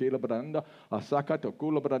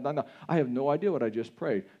 I have no idea what I just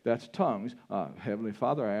prayed. That's tongues. Heavenly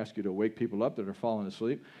Father, I ask you to wake people up that are falling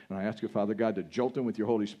asleep. And I ask you, Father God, to jolt them with your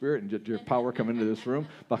Holy Spirit and let your power come into this room.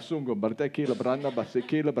 Okay,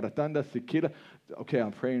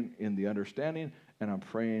 I'm praying in the understanding, and I'm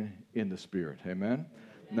praying in the Spirit. Amen?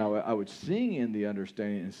 Now, I would sing in the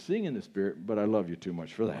understanding and sing in the Spirit, but I love you too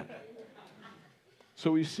much for that.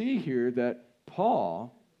 So we see here that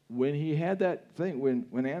Paul, when he had that thing, when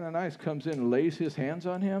Ananias comes in and lays his hands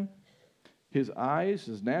on him, his eyes,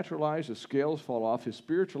 his natural eyes, his scales fall off, his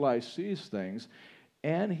spiritual eyes sees things,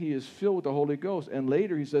 and he is filled with the Holy Ghost. And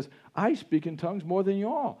later he says, I speak in tongues more than you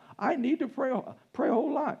all. I need to pray a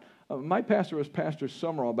whole lot. My pastor was Pastor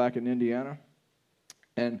Summerall back in Indiana,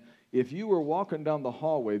 and If you were walking down the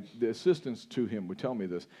hallway, the assistants to him would tell me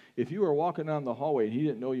this. If you were walking down the hallway and he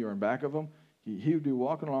didn't know you were in back of him, he would be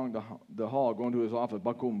walking along the hall, going to his office,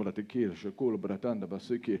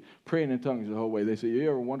 praying in tongues the whole way. They say, you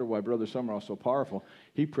ever wonder why Brother Summerall is so powerful?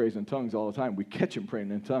 He prays in tongues all the time. We catch him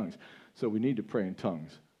praying in tongues. So we need to pray in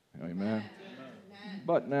tongues. Amen. Amen.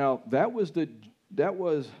 But now, that was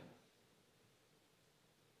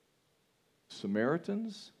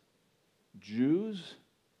Samaritans, Jews,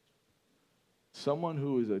 someone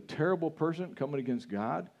who is a terrible person coming against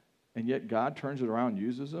God, and yet God turns it around,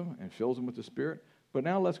 uses them, and fills them with the Spirit. But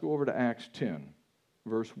now let's go over to Acts 10,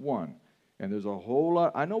 verse 1. And there's a whole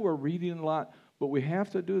lot. I know we're reading a lot, but we have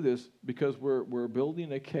to do this because we're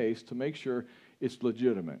building a case to make sure it's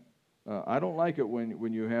legitimate. I don't like it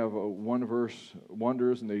when you have a one-verse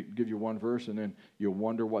wonders, and they give you one verse, and then you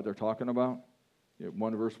wonder what they're talking about.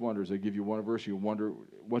 One-verse wonders. They give you one verse, you wonder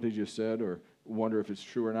what they just said, or wonder if it's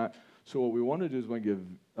true or not. So what we want to do is we give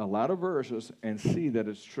a lot of verses and see that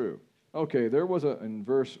it's true. Okay, there was in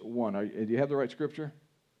verse 1. Do you have the right scripture?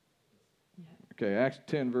 Yeah. Okay, Acts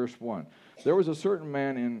 10, verse 1. There was a certain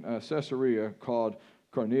man in Caesarea called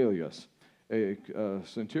Cornelius, a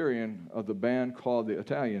centurion of the band called the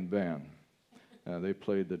Italian band. They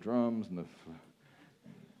played the drums and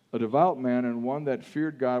a devout man and one that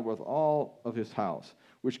feared God with all of his house,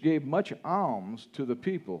 which gave much alms to the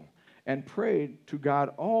people and prayed to God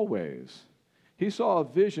always. He saw a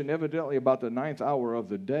vision evidently about the 9th hour of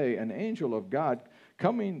the day, an angel of God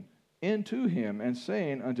coming into him and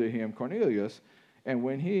saying unto him, Cornelius. And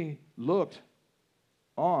when he looked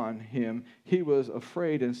on him, he was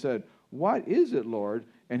afraid and said, What is it, Lord?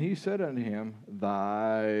 And he said unto him,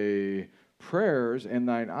 Thy prayers and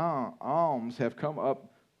thine alms have come up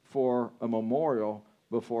for a memorial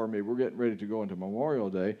before me. We're getting ready to go into Memorial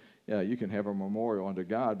Day. Yeah, you can have a memorial unto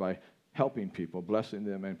God by helping people, blessing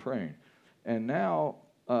them, and praying. And now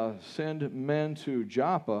send men to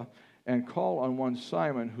Joppa and call on one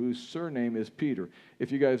Simon, whose surname is Peter.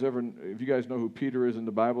 If you guys know who Peter is in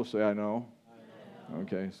the Bible, say, I know.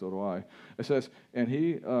 Okay, so do I. It says, and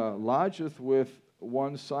he lodgeth with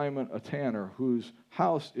one Simon a tanner, whose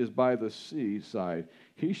house is by the seaside.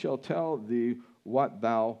 He shall tell thee what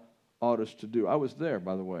thou oughtest to do. I was there,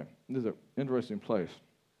 by the way. This is an interesting place.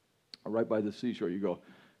 Right by the seashore, you go.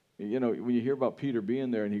 You know, when you hear about Peter being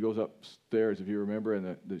there and he goes upstairs, if you remember,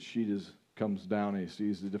 and the sheet comes down and he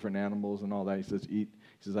sees the different animals and all that. He says, eat.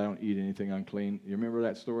 He says, I don't eat anything unclean. You remember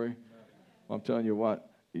that story? Well, I'm telling you what,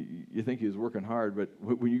 you think he was working hard, but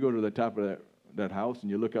when you go to the top of that house and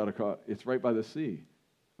you look out across, it's right by the sea.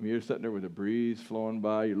 I mean, you're sitting there with the breeze flowing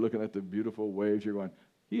by. You're looking at the beautiful waves. You're going,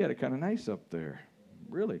 he had it kind of nice up there.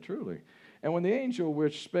 Really, truly. And when the angel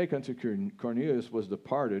which spake unto Cornelius was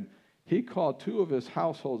departed, he called 2 of his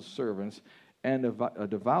household servants and a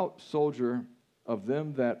devout soldier of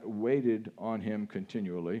them that waited on him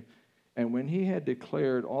continually. And when he had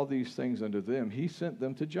declared all these things unto them, he sent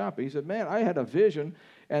them to Joppa. He said, man, I had a vision,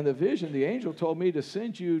 and the angel told me to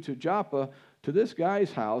send you to Joppa to this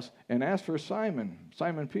guy's house and ask for Simon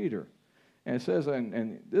Peter. And it says,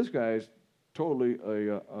 and this guy's totally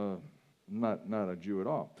not a Jew at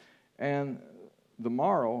all. And the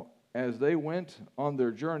morrow, as they went on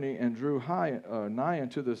their journey and drew nigh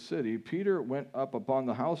unto the city, Peter went up upon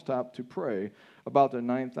the housetop to pray about the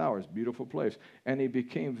 9th hour. Beautiful place. And he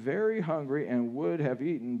became very hungry and would have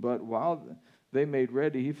eaten, but while they made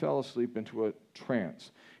ready, he fell asleep into a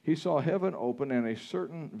trance. He saw heaven open and a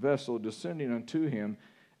certain vessel descending unto him,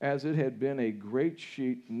 as it had been a great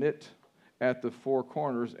sheet knit at the 4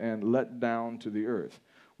 corners and let down to the earth,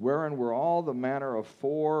 wherein were all the manner of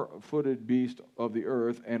 4-footed beasts of the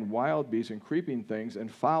earth, and wild beasts, and creeping things,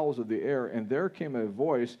 and fowls of the air. And there came a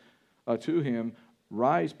voice to him,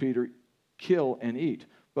 Rise, Peter, kill and eat.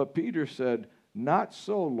 But Peter said, Not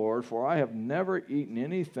so, Lord, for I have never eaten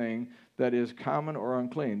anything that is common or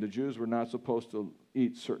unclean. The Jews were not supposed to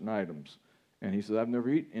eat certain items. And he said, I've never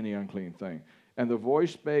eaten any unclean thing. And the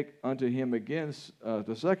voice spake unto him again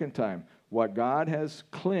the second time, What God has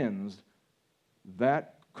cleansed,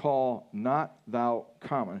 that call not thou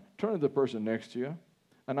common. Turn to the person next to you,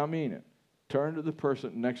 and I mean it. Turn to the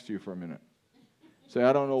person next to you for a minute. Say,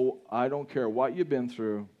 I don't care what you've been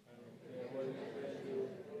through.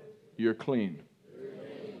 You're clean.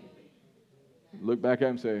 Look back at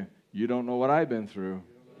him and say, you don't know what I've been through,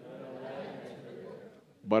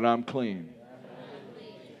 but I'm clean.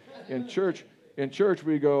 In church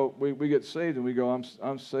we go, we get saved and we go,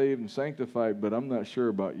 I'm saved and sanctified, but I'm not sure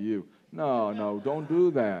about you. No, don't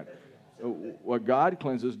do that. What God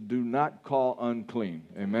cleanses, do not call unclean.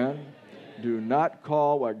 Amen? Do not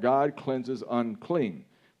call what God cleanses unclean.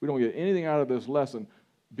 We don't get anything out of this lesson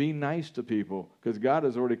Be nice to people because God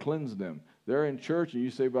has already cleansed them. They're in church and you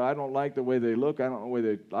say, but I don't like the way they look. I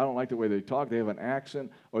don't like the way they talk. They have an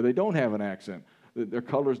accent or they don't have an accent. Their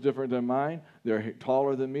color is different than mine. They're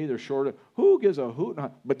taller than me. They're shorter. Who gives a hoot?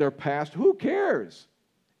 But they're past. Who cares?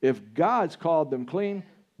 If God's called them clean,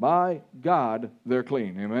 by God, they're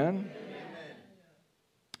clean. Amen?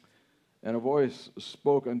 And a voice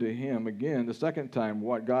spoke unto him again, the second time,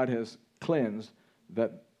 what God has cleansed,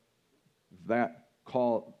 that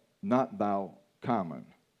call not thou common.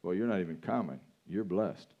 Well, you're not even common. You're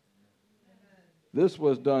blessed. This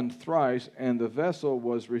was done thrice, and the vessel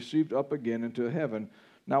was received up again into heaven.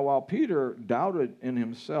 Now, while Peter doubted in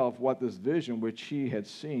himself what this vision which he had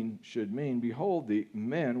seen should mean, behold, the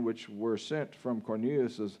men which were sent from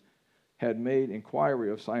Cornelius had made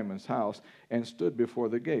inquiry of Simon's house and stood before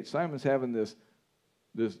the gate. Simon's having this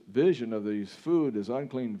vision of these food, this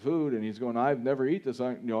unclean food, and he's going, I've never eaten this.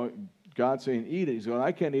 God's saying, eat it. He's going,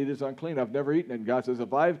 I can't eat it. It's unclean. I've never eaten it. And God says,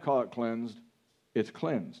 if I've called it cleansed, it's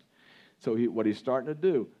cleansed. So what he's starting to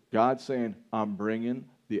do, God's saying, I'm bringing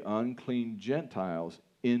the unclean Gentiles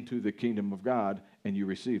into the kingdom of God, and you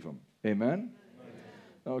receive them. Amen?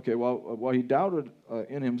 Okay, well, he doubted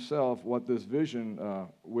in himself what this vision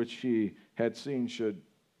which he had seen should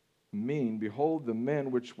mean. Behold, the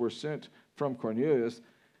men which were sent from Cornelius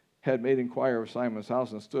had made inquiry of Simon's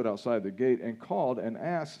house and stood outside the gate and called and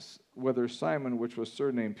asked whether Simon, which was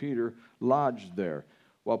surnamed Peter, lodged there.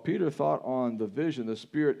 While Peter thought on the vision, the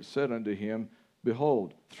Spirit said unto him,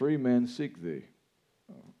 Behold, 3 men seek thee.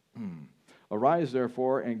 Arise,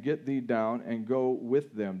 therefore, and get thee down, and go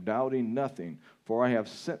with them, doubting nothing, for I have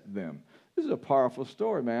sent them. This is a powerful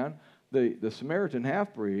story, man. The Samaritan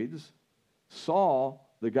half-breeds saw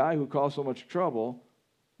the guy who caused so much trouble,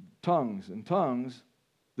 tongues and tongues,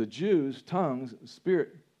 the Jews, tongues,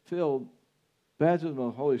 Spirit-filled, baptism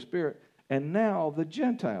of the Holy Spirit, and now the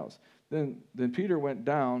Gentiles. Then Peter went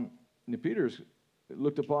down, and Peter's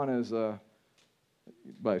looked upon as,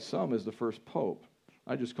 by some, as the first pope.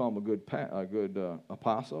 I just call him a good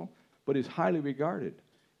apostle, but he's highly regarded.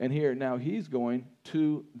 And here, now he's going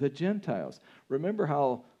to the Gentiles. Remember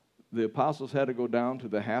how the apostles had to go down to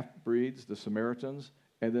the half-breeds, the Samaritans,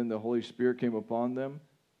 and then the Holy Spirit came upon them,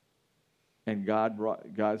 and God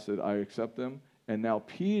said, I accept them. And now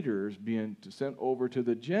Peter's being sent over to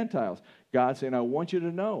the Gentiles. God's saying, I want you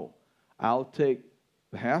to know, I'll take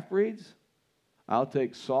the half-breeds, I'll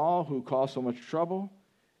take Saul, who caused so much trouble,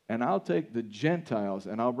 and I'll take the Gentiles,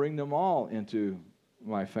 and I'll bring them all into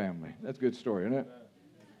my family. That's a good story, isn't it?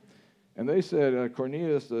 And they said,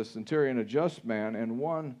 Cornelius, the centurion, a just man, and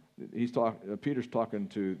one, Peter's talking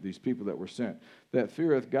to these people that were sent, that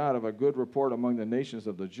feareth God, of a good report among the nations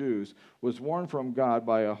of the Jews, was warned from God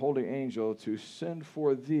by a holy angel to send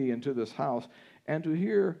for thee into this house, and to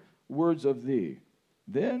hear words of thee.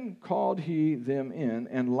 Then called he them in,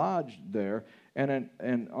 and lodged there. And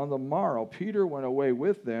on the morrow, Peter went away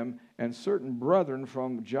with them, and certain brethren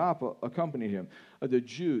from Joppa accompanied him. The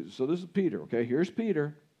Jews. So this is Peter, okay? Here's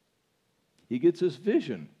Peter. He gets this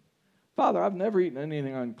vision. Father, I've never eaten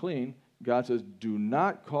anything unclean. God says, do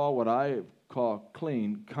not call what I call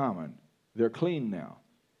clean common. They're clean now.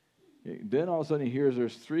 Then all of a sudden he hears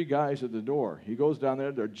there's 3 guys at the door. He goes down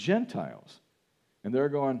there. They're Gentiles. And they're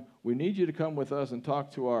going, we need you to come with us and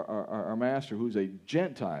talk to our master, who's a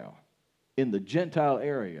Gentile, in the Gentile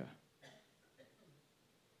area.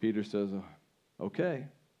 Peter says, okay.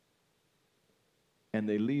 And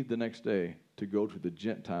they leave the next day to go to the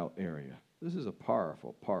Gentile area. This is a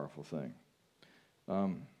powerful, powerful thing.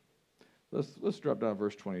 Let's drop down to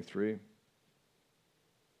verse 23.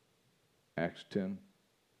 Acts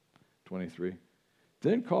 10:23.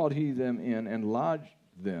 Then called he them in and lodged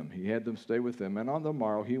them. He had them stay with them. And on the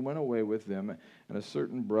morrow he went away with them, and a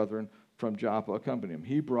certain brethren from Joppa accompanied him.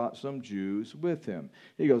 He brought some Jews with him.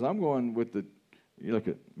 He goes, I'm going with the, you look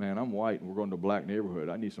at, man, I'm white and we're going to a black neighborhood.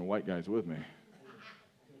 I need some white guys with me.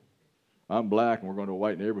 I'm black and we're going to a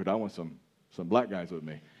white neighborhood. I want some black guys with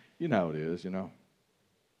me. You know how it is, you know.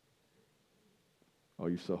 Oh,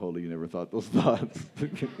 you're so holy you never thought those thoughts.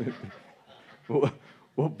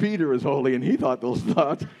 Well, Peter is holy and he thought those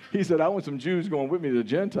thoughts. He said, I want some Jews going with me to the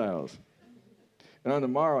Gentiles. And on the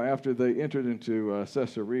morrow, after they entered into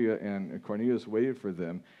Caesarea, and Cornelius waited for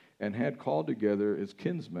them, and had called together his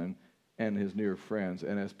kinsmen and his near friends.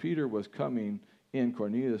 And as Peter was coming in,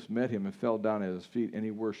 Cornelius met him and fell down at his feet, and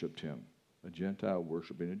he worshipped him, a Gentile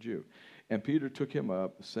worshiping a Jew. And Peter took him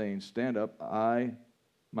up, saying, Stand up, I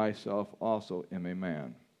myself also am a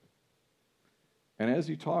man. And as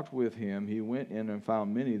he talked with him, he went in and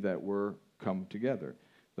found many that were come together.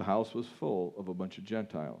 The house was full of a bunch of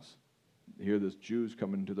Gentiles. Here, this Jews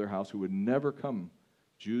coming into their house who would never come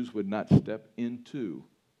Jews would not step into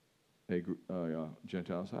a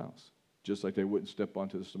Gentile's house, just like they wouldn't step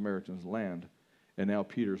onto the Samaritan's land. And now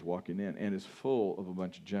Peter's walking in, and it's full of a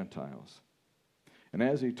bunch of Gentiles. And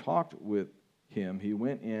as he talked with him, he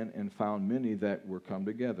went in and found many that were come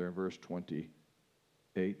together, in verse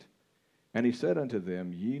 28. And he said unto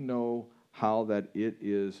them, Ye know how that it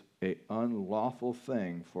is an unlawful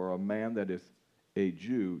thing for a man that is a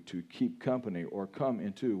Jew to keep company or come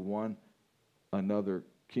into one another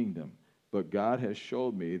kingdom. But God has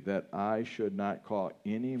showed me that I should not call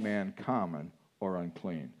any man common or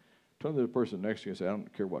unclean. Turn to the person next to you and say, I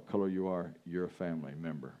don't care what color you are, you're a family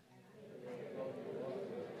member.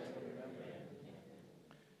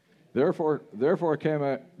 Therefore,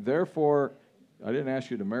 I didn't ask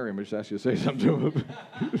you to marry him, I just asked you to say something to him.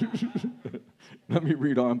 Let me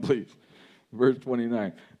read on, please. Verse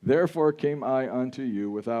 29. Therefore came I unto you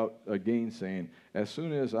without a gainsaying, as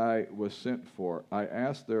soon as I was sent for. I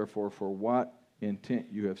asked therefore for what intent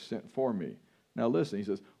you have sent for me. Now listen, he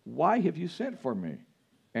says, why have you sent for me?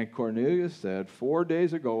 And Cornelius said, 4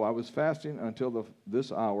 days ago I was fasting until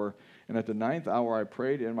this hour, and at the 9th hour I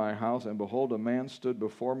prayed in my house, and behold, a man stood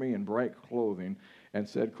before me in bright clothing, and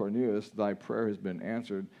said, Cornelius, thy prayer has been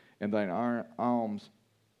answered, and thine alms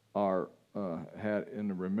are had in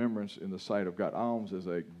the remembrance in the sight of God. Alms is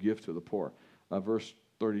a gift to the poor. Verse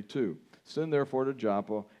 32. Send therefore to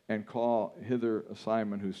Joppa, and call hither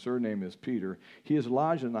Simon, whose surname is Peter. He is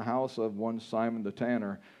lodged in the house of one Simon the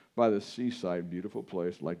tanner, by the seaside, beautiful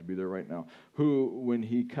place, I'd like to be there right now, who, when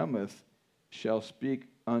he cometh, shall speak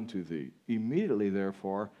unto thee. Immediately,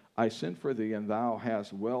 therefore, I sent for thee, and thou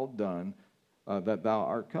hast well done that thou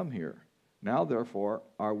art come here. Now, therefore,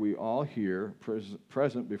 are we all here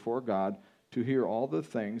present before God to hear all the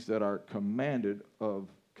things that are commanded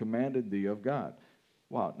thee of God.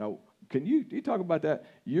 Wow. Now, can you talk about that?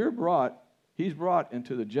 He's brought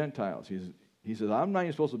into the Gentiles. He says, I'm not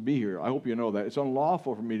even supposed to be here. I hope you know that. It's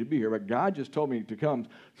unlawful for me to be here, but God just told me to come,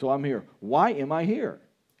 so I'm here. Why am I here?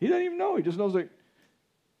 He doesn't even know. He just knows that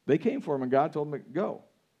they came for him, and God told him to go.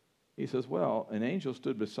 He says, well, an angel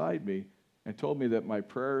stood beside me and told me that my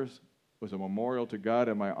prayers was a memorial to God,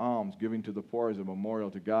 and my alms giving to the poor is a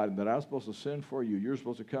memorial to God, and that I was supposed to send for you. You're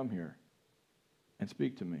supposed to come here and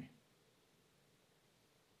speak to me.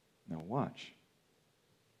 Now watch.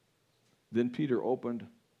 Then Peter opened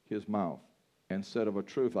his mouth and said, of a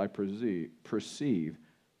truth I perceive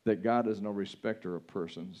that God is no respecter of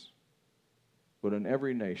persons, but in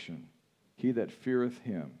every nation he that feareth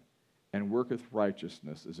him and worketh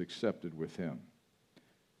righteousness is accepted with him.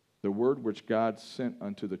 The word which God sent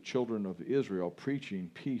unto the children of Israel,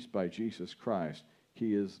 preaching peace by Jesus Christ,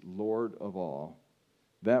 he is Lord of all.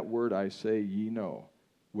 That word I say ye know,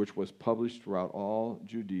 which was published throughout all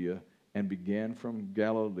Judea, and began from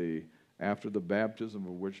Galilee, after the baptism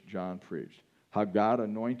of which John preached, how God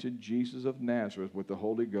anointed Jesus of Nazareth with the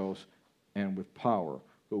Holy Ghost and with power,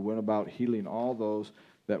 who went about healing all those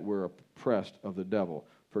that were oppressed of the devil,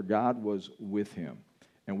 for God was with him.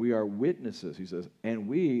 And we are witnesses, he says, and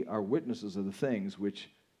we are witnesses of the things which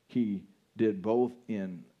he did both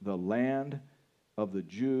in the land of the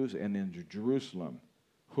Jews and in Jerusalem,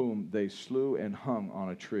 whom they slew and hung on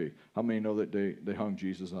a tree. How many know that they hung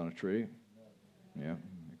Jesus on a tree? Yeah,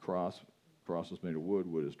 cross is made of wood,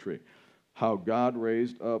 wood is tree. How God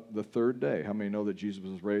raised up the third day. How many know that Jesus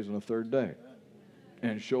was raised on the third day?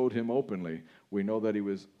 And showed him openly. We know that he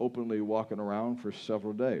was openly walking around for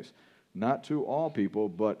several days. Not to all people,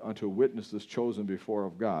 but unto witnesses chosen before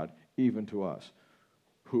of God, even to us,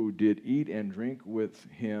 who did eat and drink with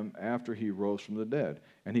him after he rose from the dead.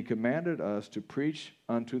 And he commanded us to preach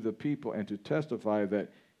unto the people and to testify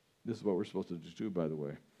that, this is what we're supposed to do, by the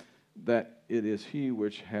way, that it is he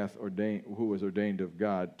which hath ordained, who was ordained of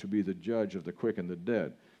God to be the judge of the quick and the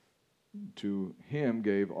dead. To him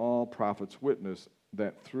gave all prophets witness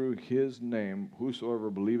that through his name whosoever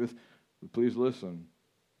believeth, please listen,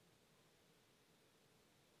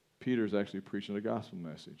 Peter's actually preaching the gospel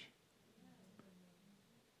message.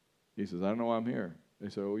 He says, I don't know why I'm here. They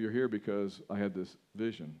say, oh, you're here because I had this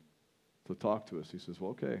vision to talk to us. He says,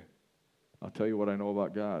 well, okay, I'll tell you what I know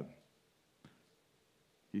about God.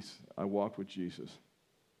 I walked with Jesus.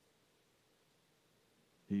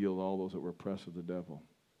 He healed all those that were oppressed of the devil.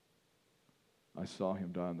 I saw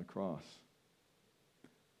him die on the cross.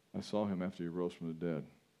 I saw him after he rose from the dead.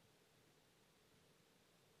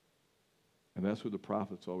 And that's who the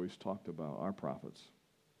prophets always talked about, our prophets.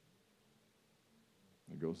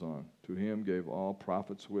 It goes on. To him gave all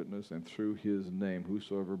prophets witness, and through his name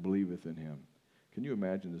whosoever believeth in him. Can you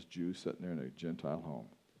imagine this Jew sitting there in a Gentile home?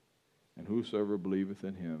 And whosoever believeth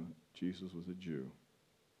in him, Jesus was a Jew.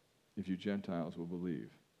 if you Gentiles will believe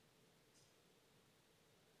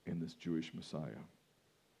in this Jewish Messiah,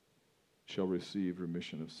 shall receive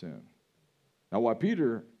remission of sin. Now, while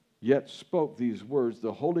Peter yet spoke these words,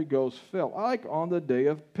 the Holy Ghost fell, like on the day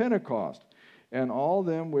of Pentecost, and all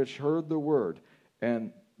them which heard the word,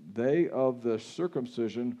 and they of the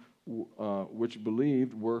circumcision which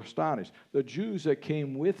believed were astonished. The Jews that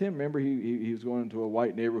came with him, remember he was going into a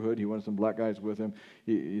white neighborhood. He wanted some black guys with him.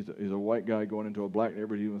 He's a white guy going into a black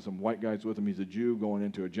neighborhood. He wanted some white guys with him. He's a Jew going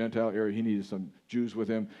into a Gentile area. He needed some Jews with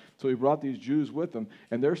him. So he brought these Jews with him,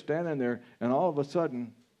 and they're standing there, and all of a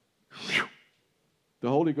sudden, whew, the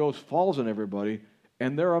Holy Ghost falls on everybody,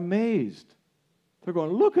 and they're amazed. They're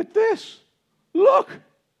going, look at this. Look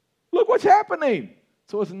what's happening.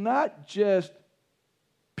 So it's not just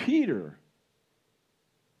Peter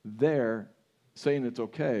there saying it's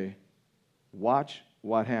okay. Watch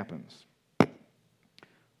what happens.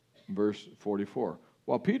 Verse 44.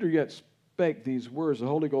 While Peter yet spake these words, the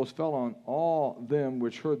Holy Ghost fell on all them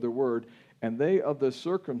which heard the word, and they of the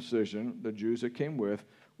circumcision, the Jews that came with,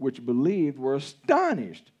 which believed, were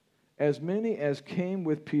astonished, as many as came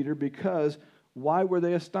with Peter, because, why were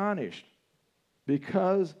they astonished?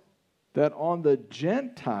 Because that on the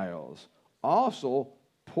Gentiles also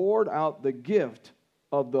poured out the gift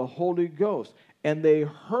of the Holy Ghost. And they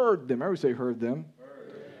heard them. Everybody say heard them.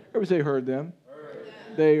 Everybody say heard them.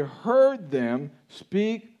 They heard them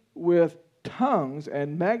speak with tongues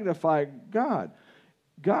and magnify God.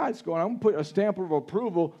 God's going, I'm going to put a stamp of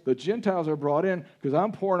approval. The Gentiles are brought in because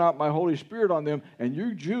I'm pouring out my Holy Spirit on them, and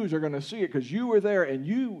you Jews are going to see it because you were there, and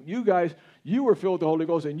you guys, you were filled with the Holy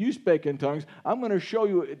Ghost, and you spake in tongues. I'm going to show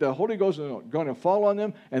you the Holy Ghost is going to fall on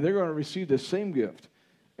them, and they're going to receive the same gift.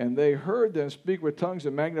 And they heard them speak with tongues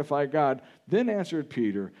and magnify God. Then answered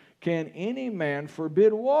Peter, can any man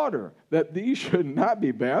forbid water, that these should not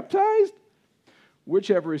be baptized, which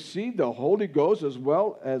have received the Holy Ghost as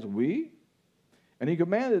well as we? And he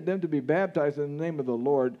commanded them to be baptized in the name of the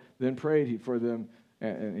Lord. Then prayed he for them,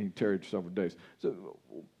 and he tarried several days. So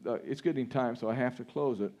it's getting time, so I have to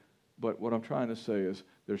close it. But what I'm trying to say is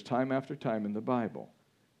there's time after time in the Bible.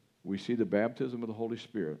 We see the baptism of the Holy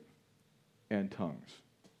Spirit and tongues.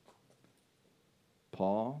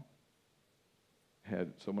 Paul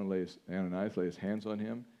had Ananias lay his hands on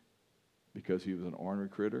him because he was an ornery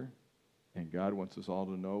critter. And God wants us all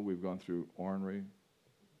to know we've gone through ornery,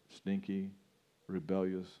 stinky,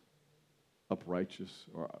 rebellious, uprighteous,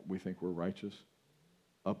 or we think we're righteous,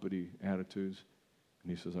 uppity attitudes.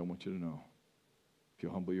 And he says, I want you to know, if you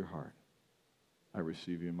humble your heart, I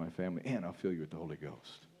receive you in my family, and I'll fill you with the Holy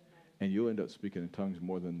Ghost. And you'll end up speaking in tongues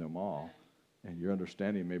more than them all. And your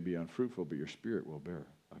understanding may be unfruitful, but your spirit will bear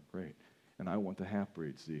great. And I want the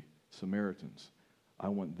half-breeds, the Samaritans, I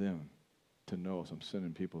want them to know as I'm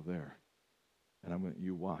sending people there. And I'm going to,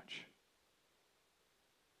 you watch.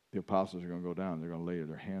 The apostles are going to go down. They're going to lay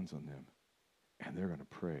their hands on them. And they're going to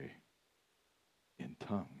pray in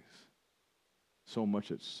tongues. So much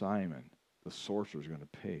that Simon, the sorcerer, is going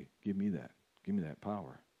to pay. Give me that. Give me that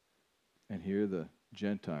power. And here the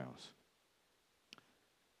Gentiles.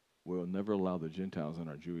 We'll never allow the Gentiles in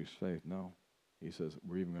our Jewish faith. No. He says,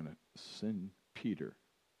 we're even going to send Peter,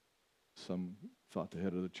 some thought the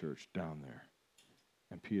head of the church, down there.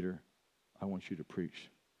 And Peter, I want you to preach.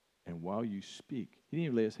 And while you speak, he didn't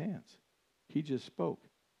even lay his hands. He just spoke.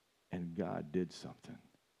 And God did something.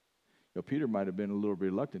 You know, Peter might have been a little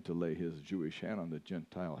reluctant to lay his Jewish hand on the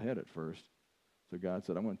Gentile head at first. So God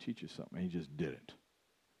said, I'm going to teach you something. And he just did it.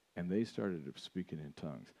 And they started speaking in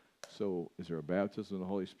tongues. So is there a baptism of the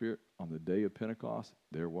Holy Spirit? On the day of Pentecost,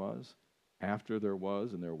 there was. After there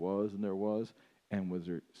was, and there was, and there was. And was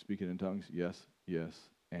there speaking in tongues? Yes, yes,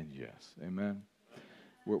 and yes. Amen.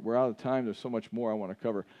 We're out of time. There's so much more I want to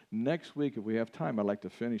cover. Next week, if we have time, I'd like to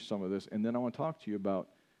finish some of this. And then I want to talk to you about,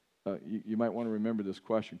 you might want to remember this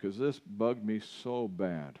question, because this bugged me so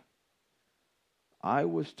bad. I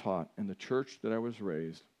was taught in the church that I was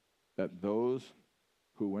raised that those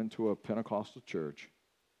who went to a Pentecostal church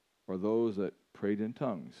or those that prayed in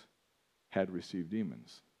tongues had received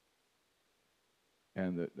demons.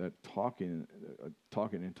 And that talking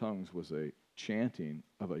in tongues was a chanting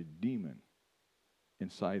of a demon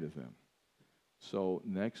inside of them. So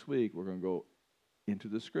next week, we're going to go into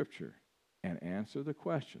the Scripture and answer the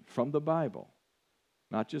question from the Bible,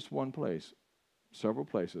 not just one place, several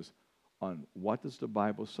places, on what does the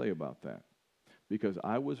Bible say about that. Because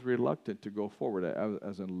I was reluctant to go forward.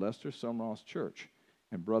 As in Lester Sumrall's church,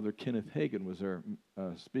 and Brother Kenneth Hagin was there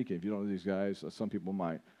speaking. If you don't know these guys, some people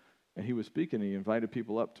might. And he was speaking, and he invited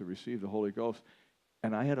people up to receive the Holy Ghost.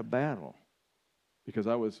 And I had a battle because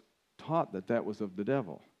I was taught that was of the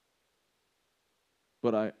devil.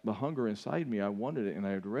 But the hunger inside me, I wanted it, and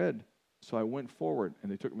I had read. So I went forward,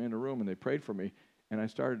 and they took me in a room, and they prayed for me, and I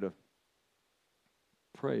started to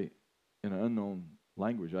pray in an unknown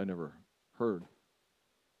language I never heard.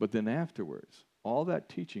 But then afterwards, all that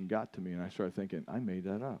teaching got to me, and I started thinking, I made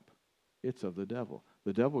that up. It's of the devil.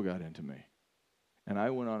 The devil got into me. And I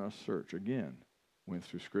went on a search again, went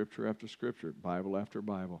through scripture after scripture, Bible after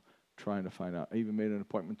Bible, trying to find out. I even made an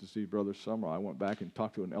appointment to see Brother Summer. I went back and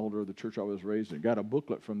talked to an elder of the church I was raised in, got a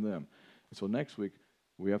booklet from them. And so next week,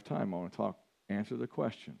 we have time. I want to answer the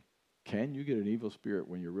question, can you get an evil spirit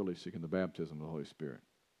when you're really seeking the baptism of the Holy Spirit?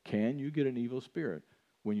 Can you get an evil spirit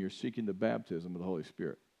when you're seeking the baptism of the Holy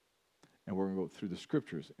Spirit? And we're going to go through the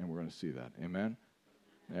scriptures, and we're going to see that. Amen?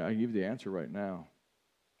 Now, I can give you the answer right now,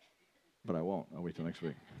 but I won't. I'll wait till next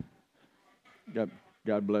week.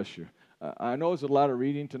 God bless you. I know it's a lot of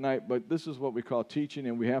reading tonight, but this is what we call teaching,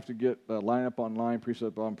 and we have to get line up on line,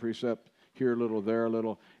 precept on precept, here a little, there a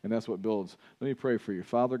little, and that's what builds. Let me pray for you.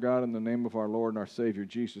 Father God, in the name of our Lord and our Savior,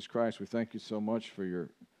 Jesus Christ, we thank you so much for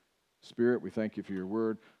your Spirit. We thank you for your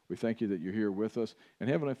word. We thank you that you're here with us. And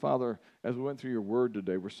Heavenly Father, as we went through your word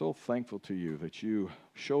today, we're so thankful to you that you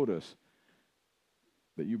showed us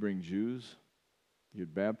that you bring Jews,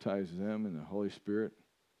 you'd baptize them in the Holy Spirit,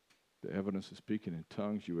 the evidence of speaking in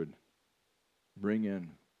tongues. You would bring in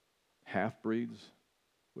half-breeds,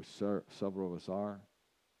 which several of us are.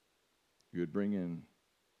 You would bring in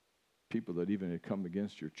people that even had come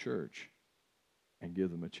against your church and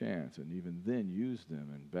give them a chance, and even then use them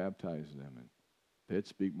and baptize them, and they'd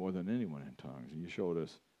speak more than anyone in tongues. And you showed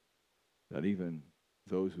us that even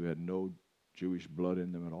those who had no Jewish blood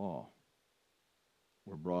in them at all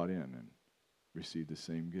were brought in and received the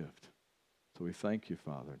same gift. So we thank you,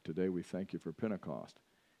 Father. Today we thank you for Pentecost,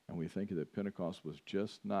 and we thank you that Pentecost was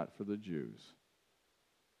just not for the Jews,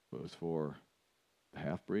 but it was for the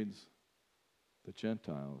half-breeds, the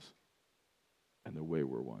Gentiles, and the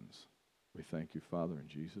wayward ones. We thank you, Father, in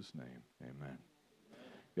Jesus' name. Amen.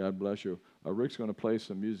 God bless you. Rick's going to play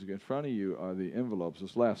some music. In front of you are the envelopes.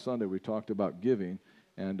 This last Sunday we talked about giving,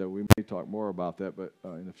 and we may talk more about that but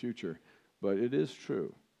in the future. But it is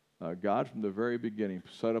true. God, from the very beginning,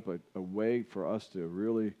 set up a way for us to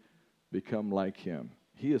really become like him.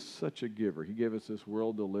 He is such a giver. He gave us this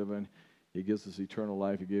world to live in. He gives us eternal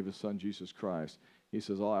life. He gave his son, Jesus Christ. He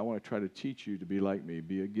says, I want to try to teach you to be like me,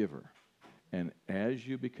 be a giver. And as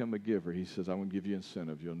you become a giver, he says, I'm going to give you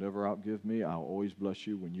incentive. You'll never outgive me. I'll always bless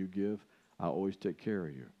you when you give. I'll always take care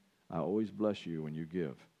of you. I'll always bless you when you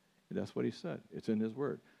give. And that's what he said. It's in his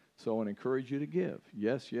word. So I want to encourage you to give.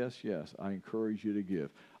 Yes, yes, yes. I encourage you to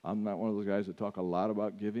give. I'm not one of those guys that talk a lot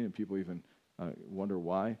about giving, and people even wonder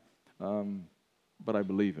why. But I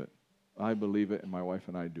believe it. I believe it, and my wife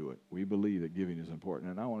and I do it. We believe that giving is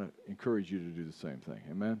important, and I want to encourage you to do the same thing.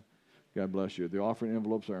 Amen? God bless you. The offering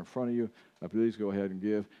envelopes are in front of you. Please go ahead and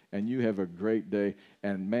give, and you have a great day.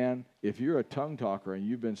 And man, if you're a tongue talker and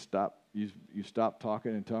you've been you stopped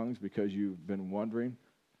talking in tongues because you've been wondering,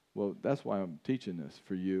 well, that's why I'm teaching this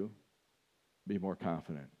for you. Be more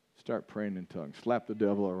confident. Start praying in tongues. Slap the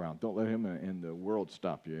devil around. Don't let him and the world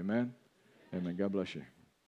stop you. Amen? Amen. God bless you.